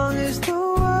as long as the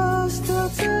world still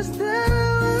turns down,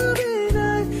 we'll be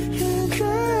night and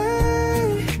day.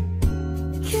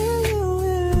 Can you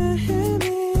really hear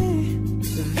me?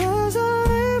 There's a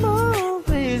rainbow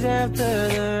always after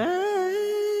the rain.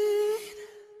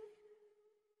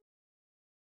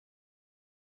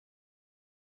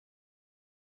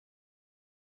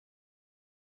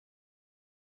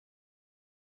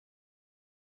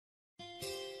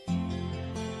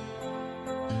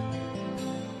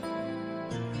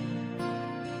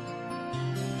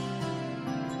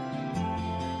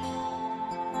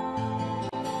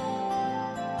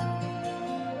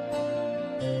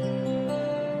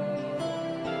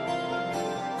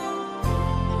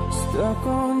 Stuck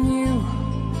on you,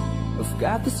 I've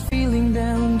got this feeling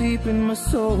down deep in my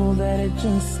soul that I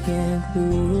just can't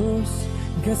lose.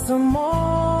 Guess I'm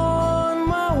on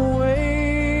my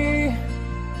way.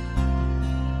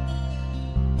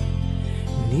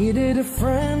 Needed a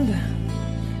friend,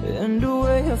 and the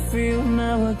way I feel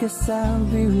now, I guess I'll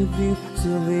be with you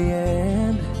till the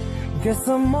end. Guess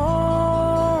I'm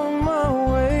on my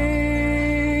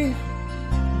way.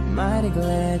 Mighty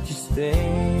glad you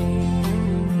stayed.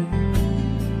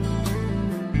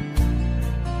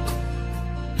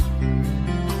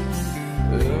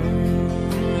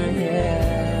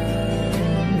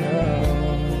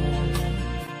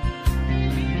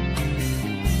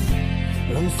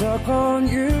 I'm stuck on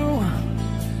you,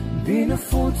 been a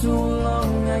fool too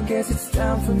long. I guess it's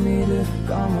time for me to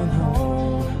come on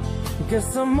home.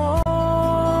 Guess I'm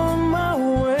on my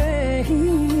way.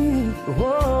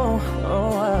 Whoa,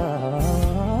 oh,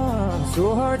 so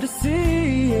hard to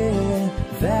see, yeah.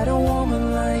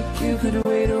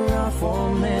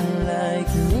 for a man like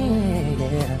me.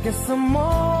 Guess I'm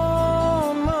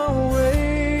on my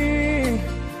way.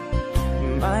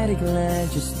 Mighty glad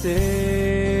you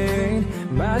stayed,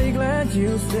 mighty glad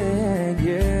you stayed,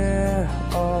 yeah.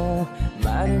 Oh,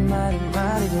 mighty, mighty,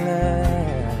 mighty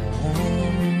glad,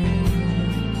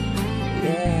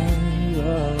 yeah.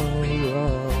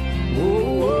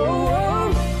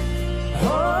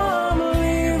 I'm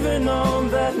leaving on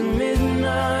that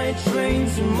midnight train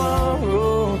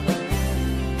tomorrow,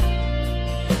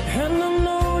 and I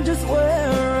know just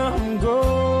where I'm going.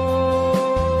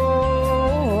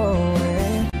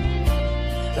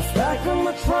 I've packed up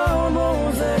my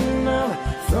troubles and I've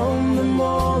thrown them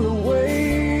all away.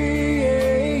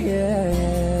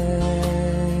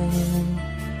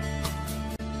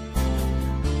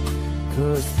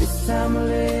 Cause this time,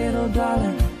 little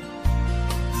darling,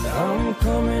 I'm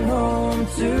coming home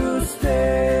to stay.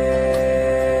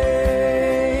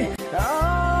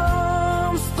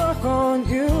 I'm stuck on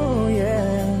you,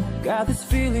 yeah. Got this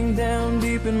feeling down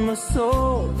deep in my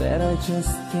soul that I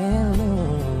just can't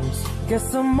lose.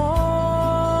 Guess I'm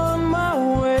on my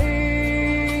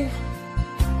way.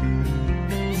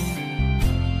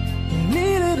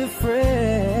 Needed a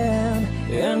friend,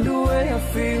 and the way I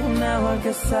feel now, I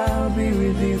guess I'll be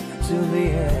with you till the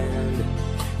end.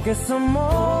 Guess I'm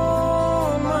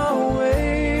on my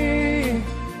way.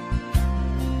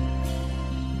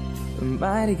 I'm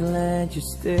mighty glad you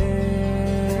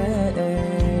stayed.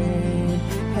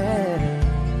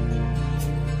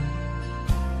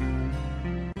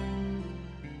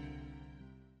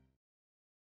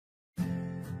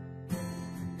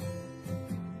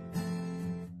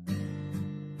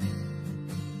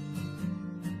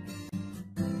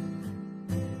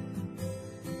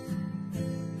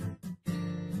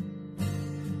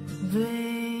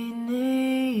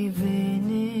 Reyne,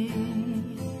 Reyne,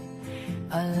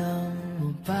 alam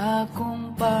mo ba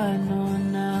kung paano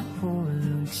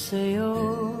nahulog sa'yo?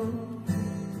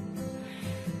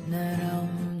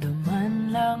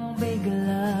 Naramdaman lang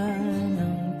bigla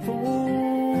ng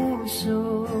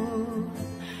puso.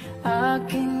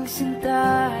 Aking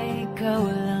sinta, ikaw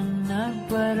lang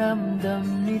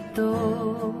nagparamdam nito.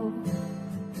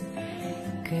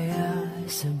 Kaya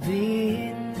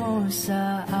sabihin mo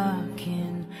sa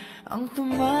akin ang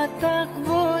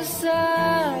tumatakbo sa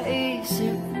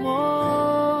isip mo.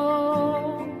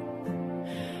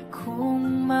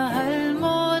 Kung mahal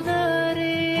mo na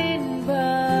rin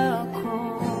ba ako,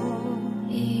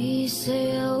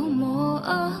 isayaw mo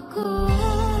ako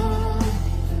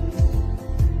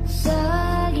sa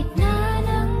gitna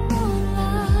ng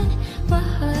ulan,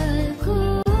 mahal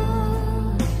ko.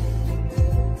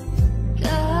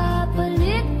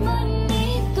 Kapalit man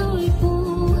ito'y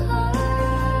buhay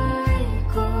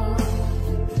ko,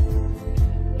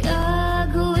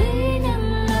 gagawin ang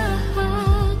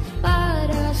lahat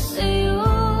para sa'yo.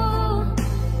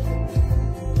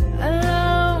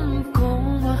 Alam kong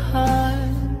mahal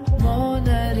mo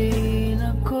na rin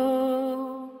ako.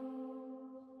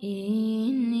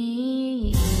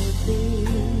 Iniibig,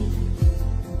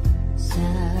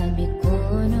 sabi ko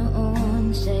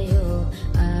noon sa'yo,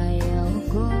 ayaw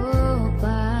ko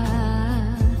pa.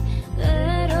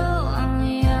 Pero ang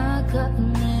yakap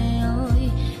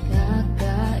ngayon'y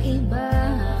kakaiba.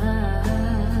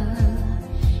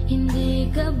 Hindi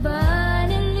ka ba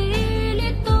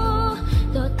nalilito?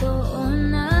 Totoo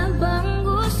na bang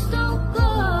gusto ko?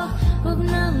 Huwag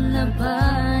nang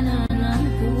labanan ang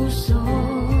puso.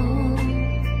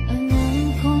 Alam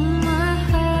kong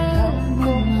mahal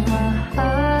ko,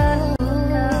 mahal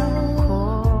ako.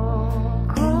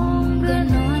 Kung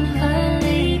ganon,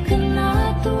 halika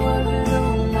na, tuwag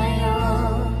lumayo.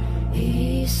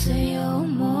 Isayaw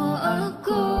mo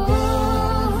ako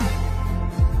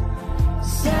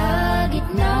sa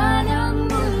gitna ng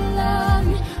ulan,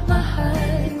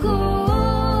 mahal ko.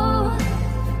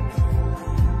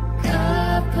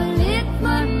 Kapalit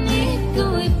man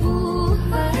ito'y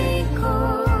buhay ko,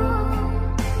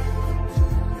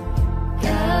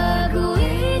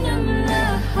 gagawin ang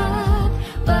lahat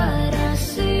para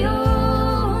sa'yo.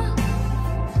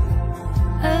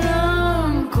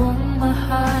 Alam kong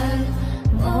mahal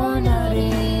mo na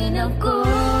rin ako.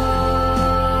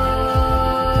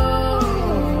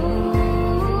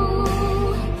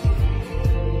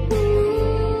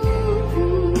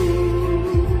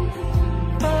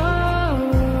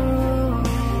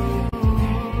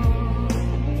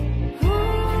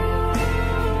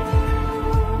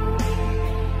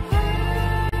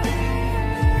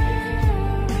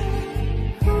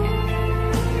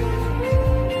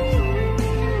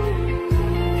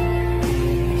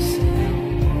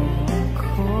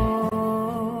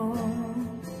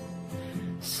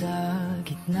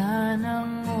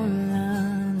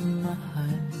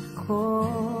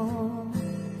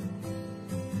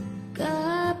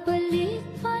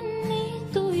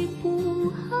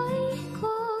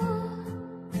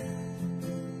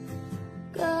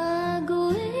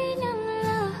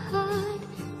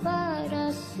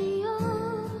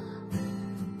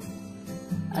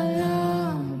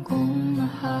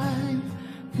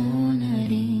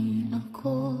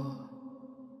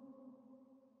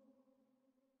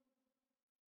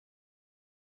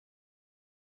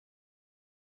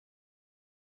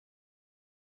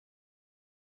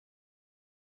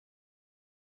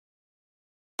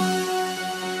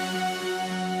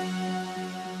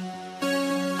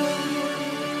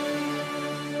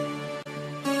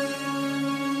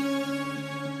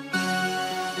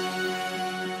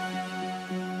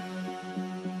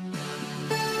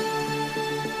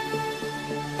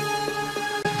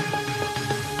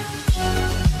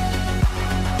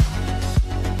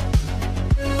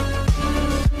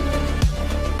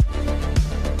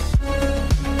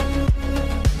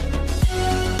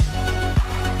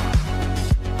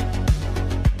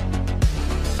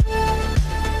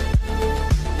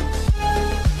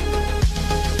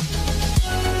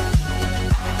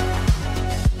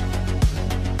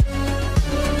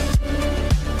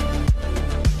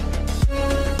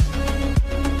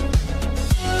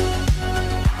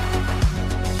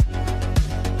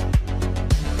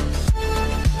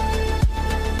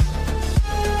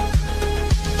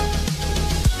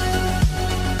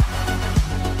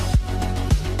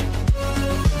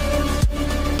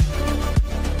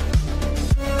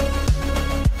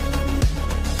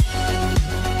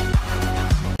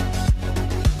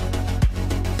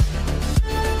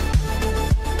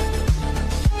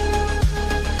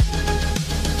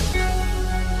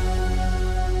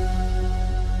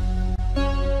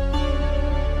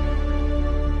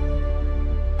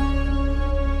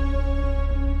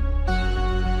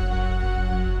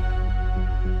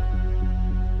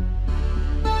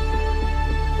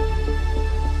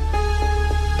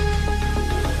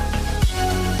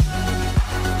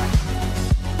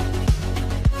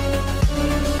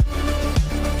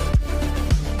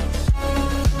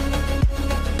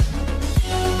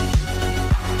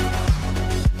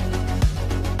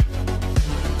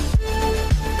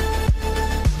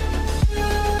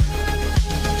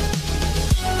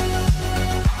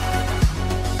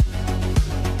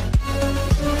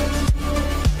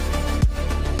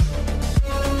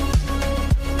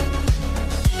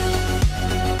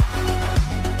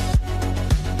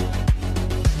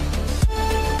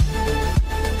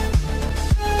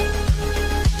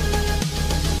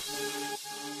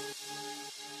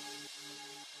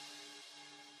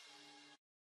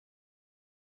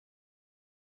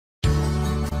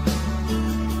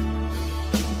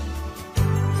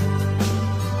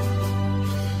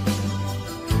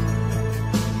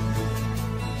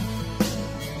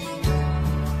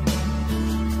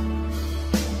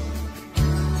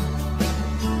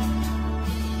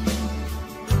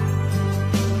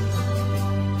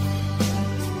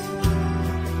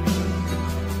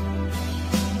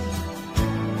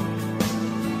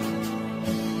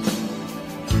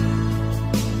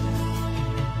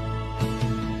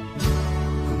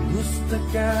 Kumusta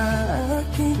ka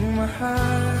aking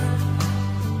mahal?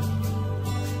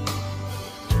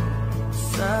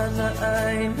 Sana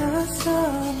ay nasa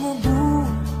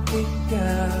mabuti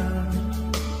ka.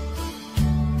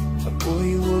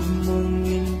 Ako'y huwag mong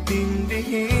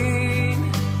intindihin,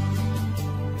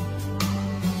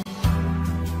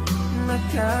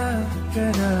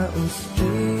 nakakaraos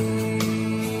din.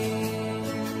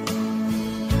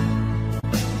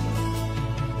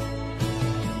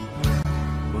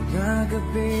 Mga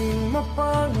gabing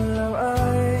mapanglaw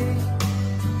ay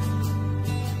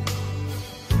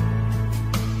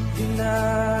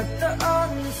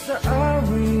dinadaan sa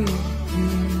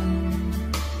awitin.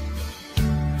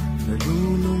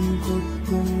 Nalulungkot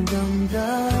kong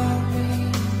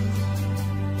damdamin,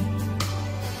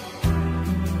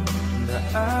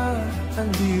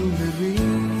 naaaliw na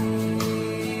rin.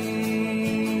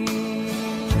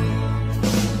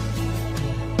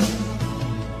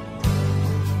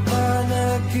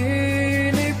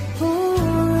 Panaginip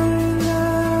ko'y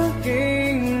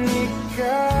laging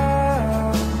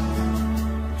ikaw,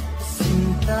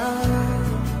 sinta.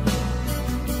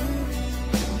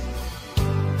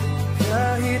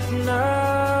 Kahit na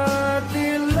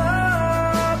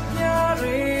dilap niya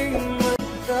ring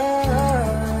mata,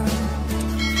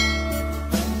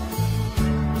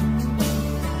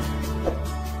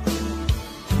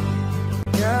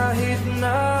 kahit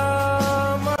na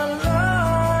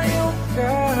malayo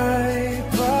ka'y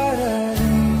para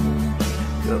rin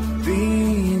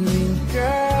kapiling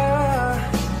ka,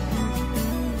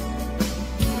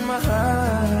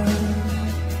 mahal.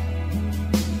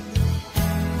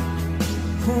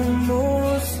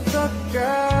 Kumusta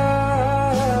ka?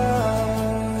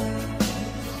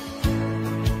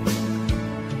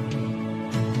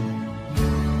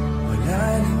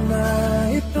 Malalim na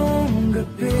itong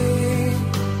gabi,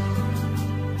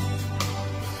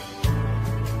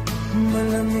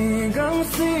 malamig ang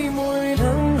simoy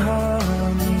ng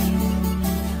hangin.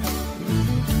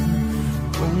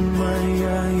 Kung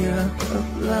mayayakap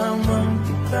lamang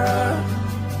kita,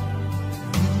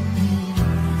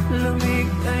 lamig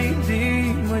ay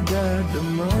di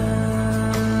madadama.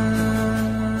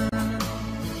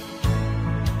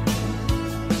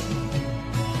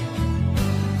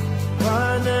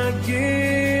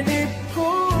 Panaginip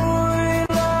ko'y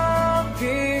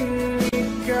laging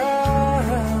ikaw,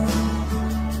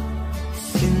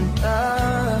 sinta.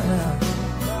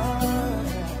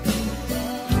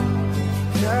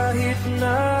 Kahit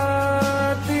na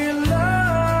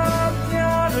dilap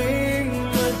niya ring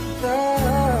mata,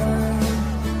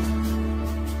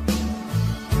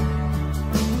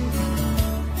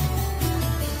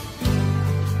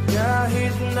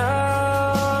 kahit na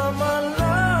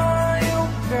malayo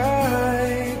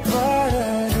ka'y para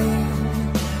rin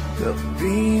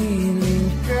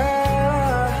kapiling ka,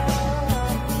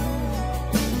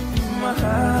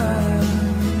 mahal.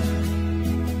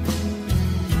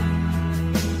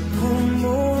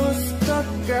 Kumusta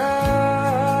ka?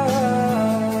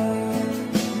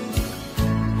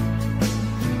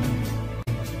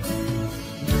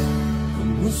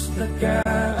 Kumusta ka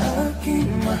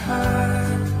aking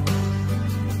mahal?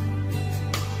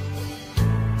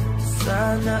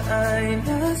 Sana ay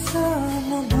nasa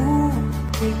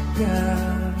mabuti ka.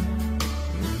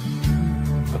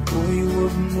 Ako'y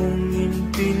huwag mong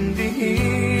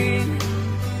intindihin,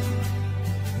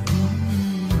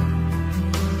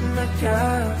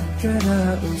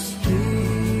 nakakaraos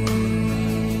din.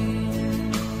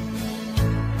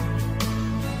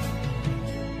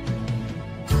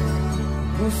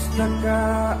 Kumusta ka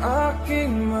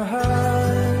aking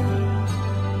mahal?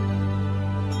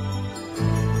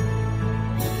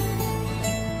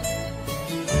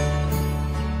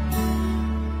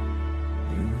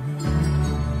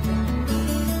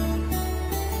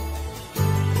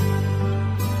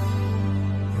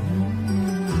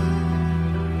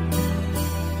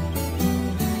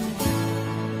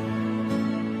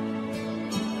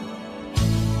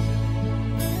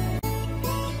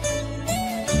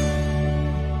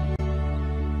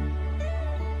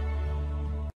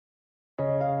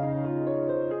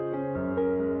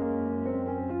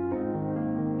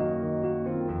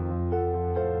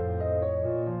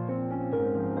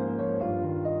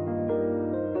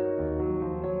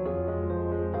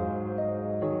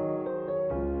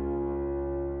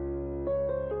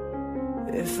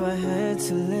 If I had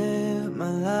to live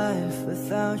my life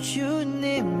without you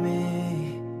near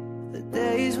me, the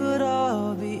days would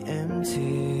all be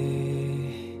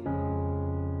empty.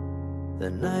 The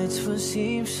nights would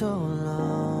seem so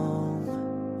long.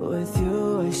 With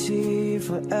you I see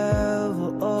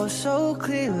forever oh so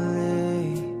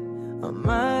clearly. I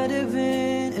might have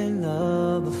been in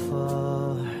love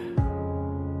before,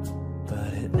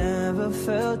 but it never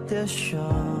felt this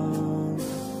strong.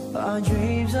 Our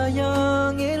dreams are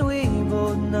young and we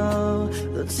both know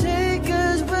they'll take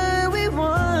us where we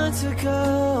want to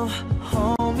go.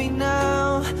 Hold me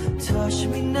now, touch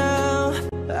me now,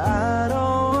 I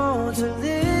don't want to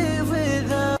live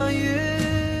without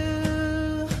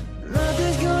you.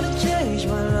 Nothing's gonna change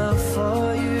my love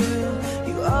for you.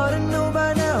 You ought to know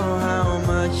by now how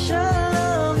much I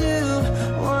love you.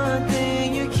 One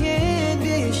thing you can't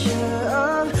be sure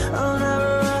of, I'll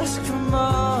never ask for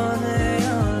more than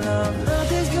your love.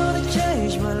 Nothing's gonna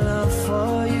change my love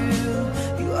for you.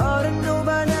 You ought to know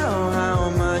by now how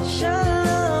much I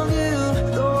love you.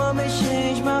 Though I may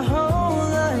change my whole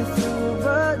life through,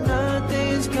 but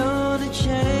nothing's gonna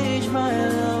change my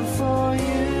love for you.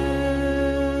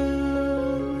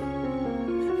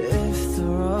 If the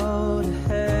road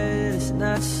ahead is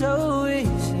not so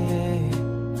easy,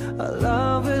 our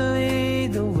love will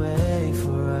lead the way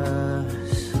for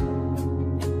us,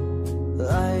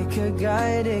 like a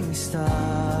guiding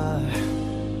star.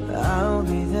 I'll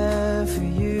be there for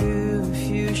you if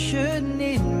you should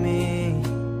need me.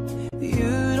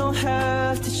 You don't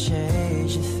have to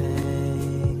change a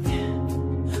thing.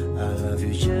 I love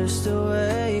you just the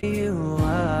way you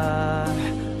are.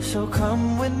 So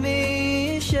come with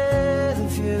me and share the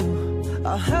view.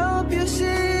 I'll help you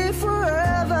see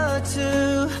forever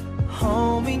too.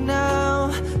 Hold me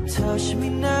now, touch me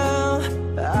now,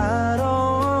 I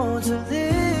don't want to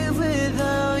live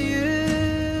without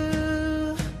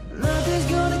you. Nothing's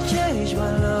gonna change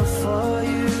my love for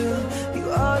you.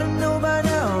 You ought to know by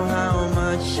now how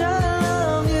much I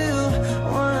love you.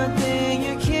 One thing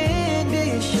you can't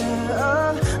be sure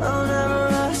of, I'll never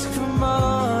ask for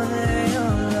more than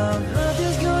your love.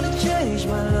 Nothing's gonna change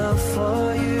my love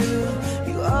for you.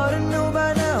 You ought to know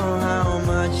by now how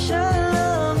much I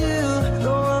love you.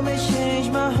 Though I may change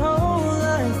my whole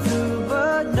life through,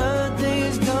 but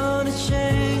nothing's gonna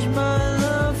change my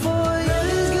love for you.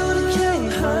 Nothing's gonna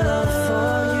change my love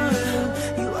for you.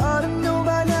 You ought to know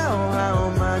by now how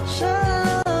much I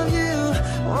love you.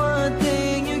 One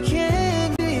thing you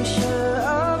can't be sure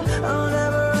of, I'll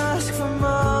never ask for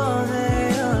more than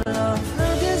your love.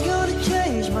 Nothing's gonna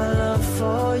change my love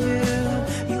for you.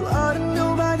 You ought to know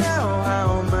by now how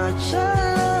much I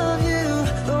love you.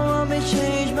 Though I may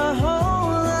change my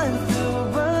whole life through,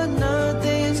 but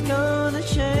nothing's gonna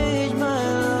change my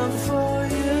love for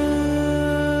you.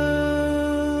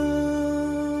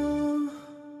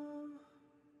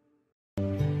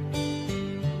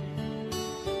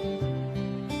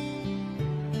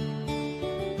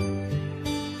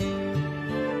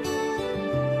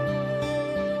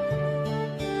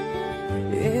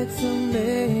 It's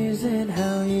amazing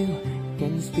how you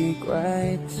can speak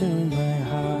right to my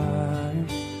heart.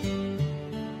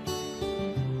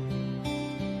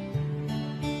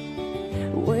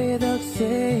 Without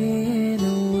saying a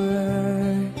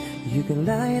word, you can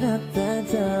light up the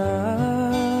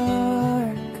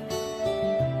dark.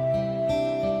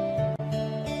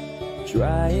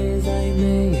 Try as I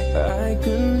may, I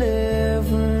could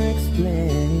never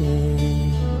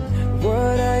explain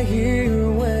what I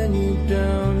hear when you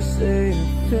don't say a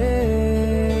thing.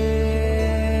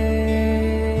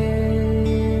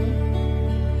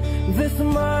 The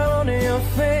smile on your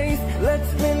face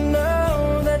lets me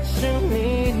know that you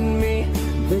need me.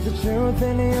 There's a truth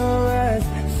in your eyes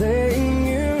saying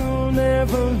you'll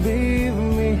never leave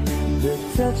me. The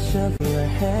touch of your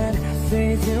hand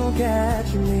says you'll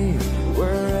catch me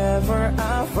wherever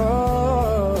I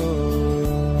fall.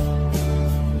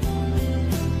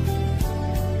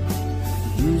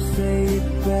 You say it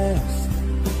best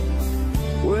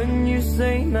when you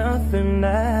say nothing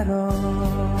at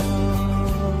all.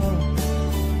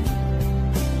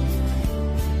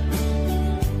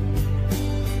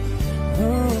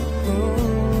 Oh,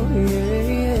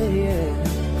 yeah.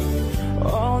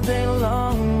 All day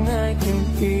long I can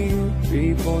hear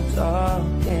people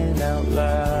talking out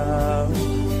loud.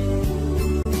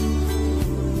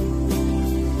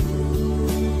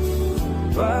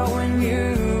 But when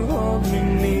you hold me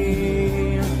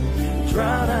near,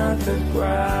 drown out the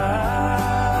crowd.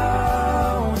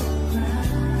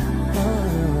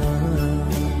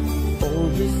 Oh,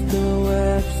 Mr.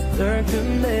 Webster could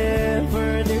never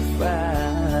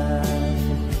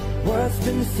define what's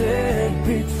been said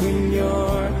between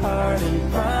your heart and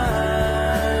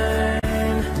mine.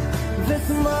 The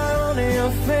smile on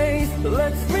your face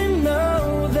lets me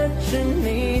know that you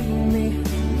need me.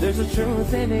 There's a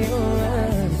truth in your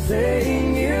eyes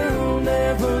saying you'll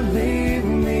never leave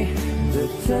me. The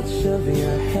touch of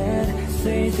your hand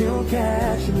says you'll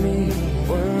catch me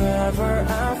wherever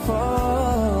I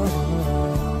fall.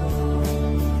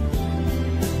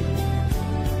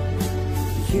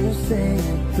 You say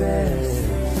it best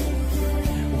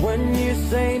when you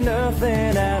say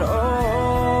nothing at all.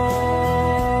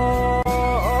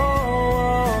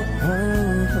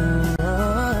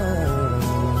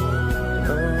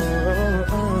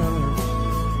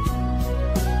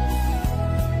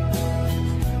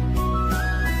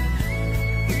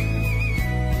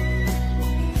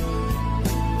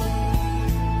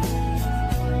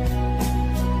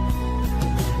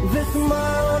 This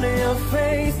smile on your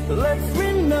face lets me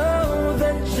know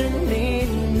that you need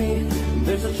me.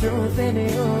 There's a truth in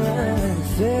your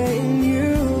eyes saying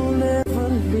you'll never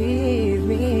leave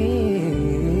me.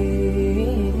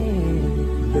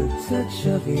 The touch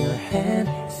of your hand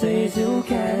says you'll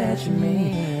catch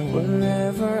me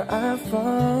wherever I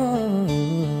fall.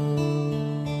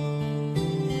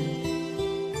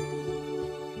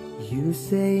 You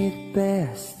say it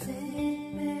best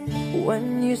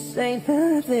when you say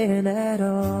nothing at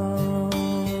all.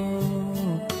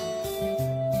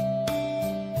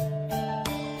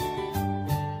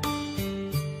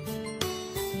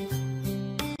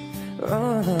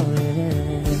 Oh, yeah.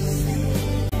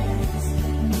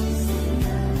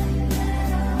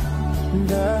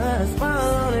 The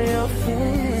smile on your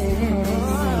face.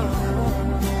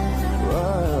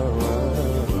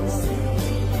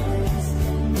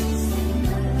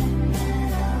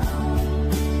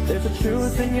 There's a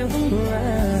truth in your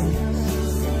eyes.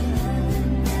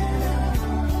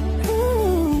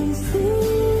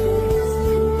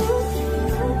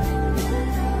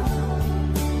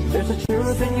 There's a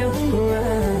truth in your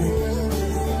eyes.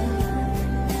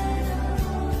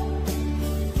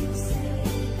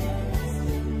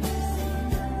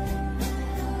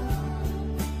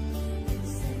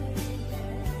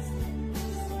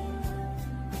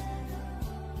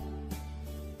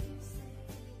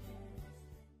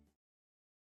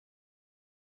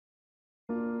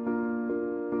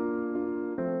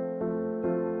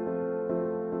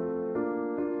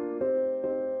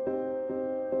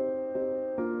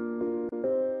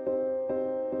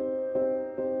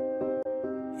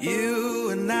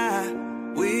 You and I,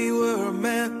 we were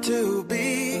meant to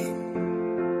be.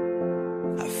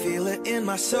 I feel it in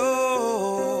my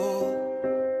soul.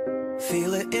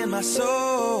 Feel it in my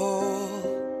soul.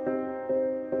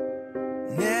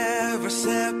 Never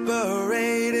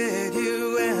separated,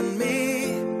 you and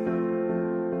me.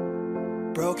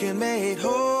 Broken made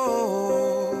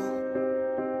whole.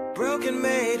 Broken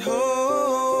made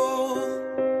whole.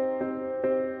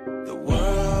 The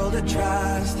world that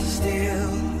tries to steal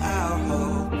our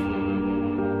hope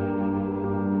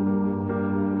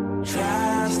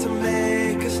tries to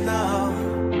make us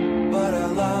numb, but our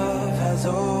love has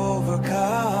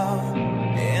overcome.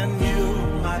 And you,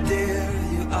 my dear,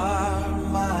 you are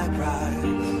my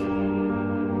prize.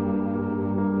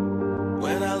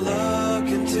 When I look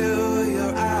into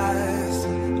your eyes,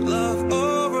 love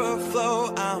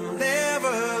overflow, I'm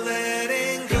never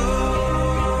letting go.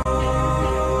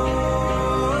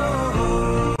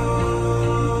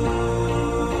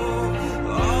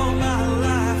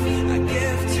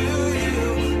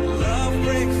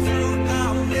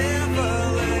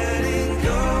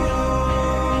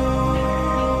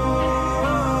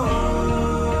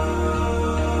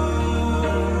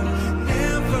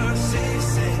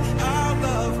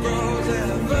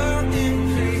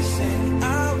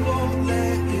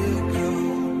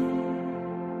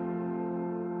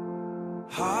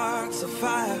 Hearts of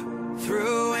fire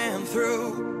through and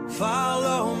through.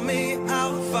 Follow me,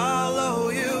 I'll follow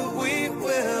you. We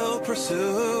will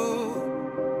pursue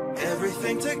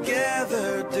everything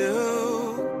together,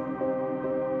 do.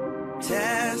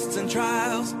 Tests and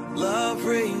trials, love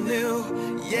renew.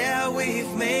 Yeah,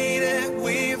 we've made it.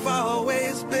 We've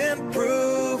always been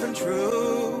proven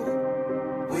true.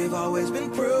 We've always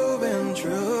been proven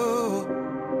true.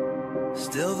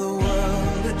 Still the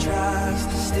world that tries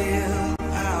to steal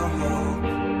our hope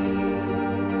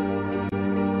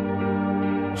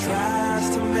tries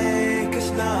to make us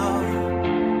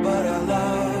numb, but our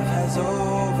love has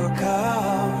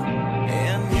overcome.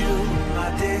 And you, my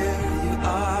dear, you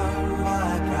are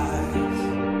my prize.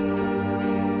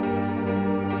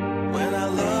 When I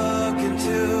look into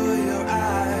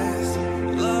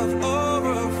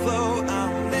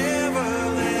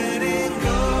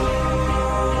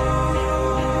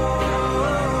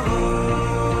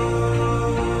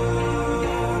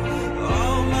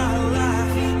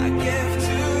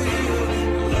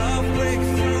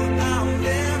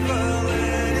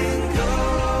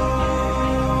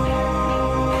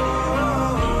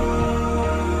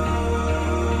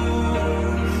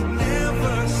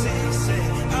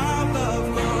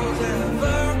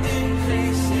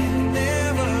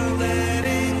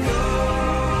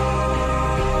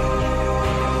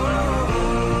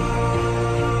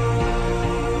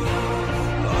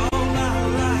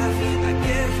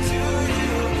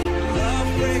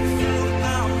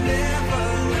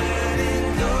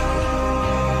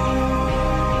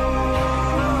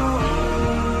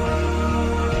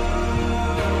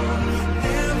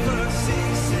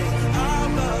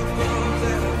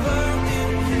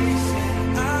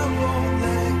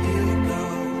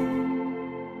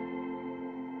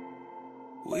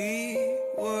We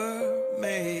were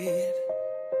made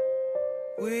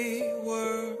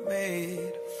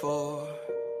for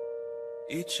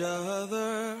each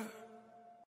other.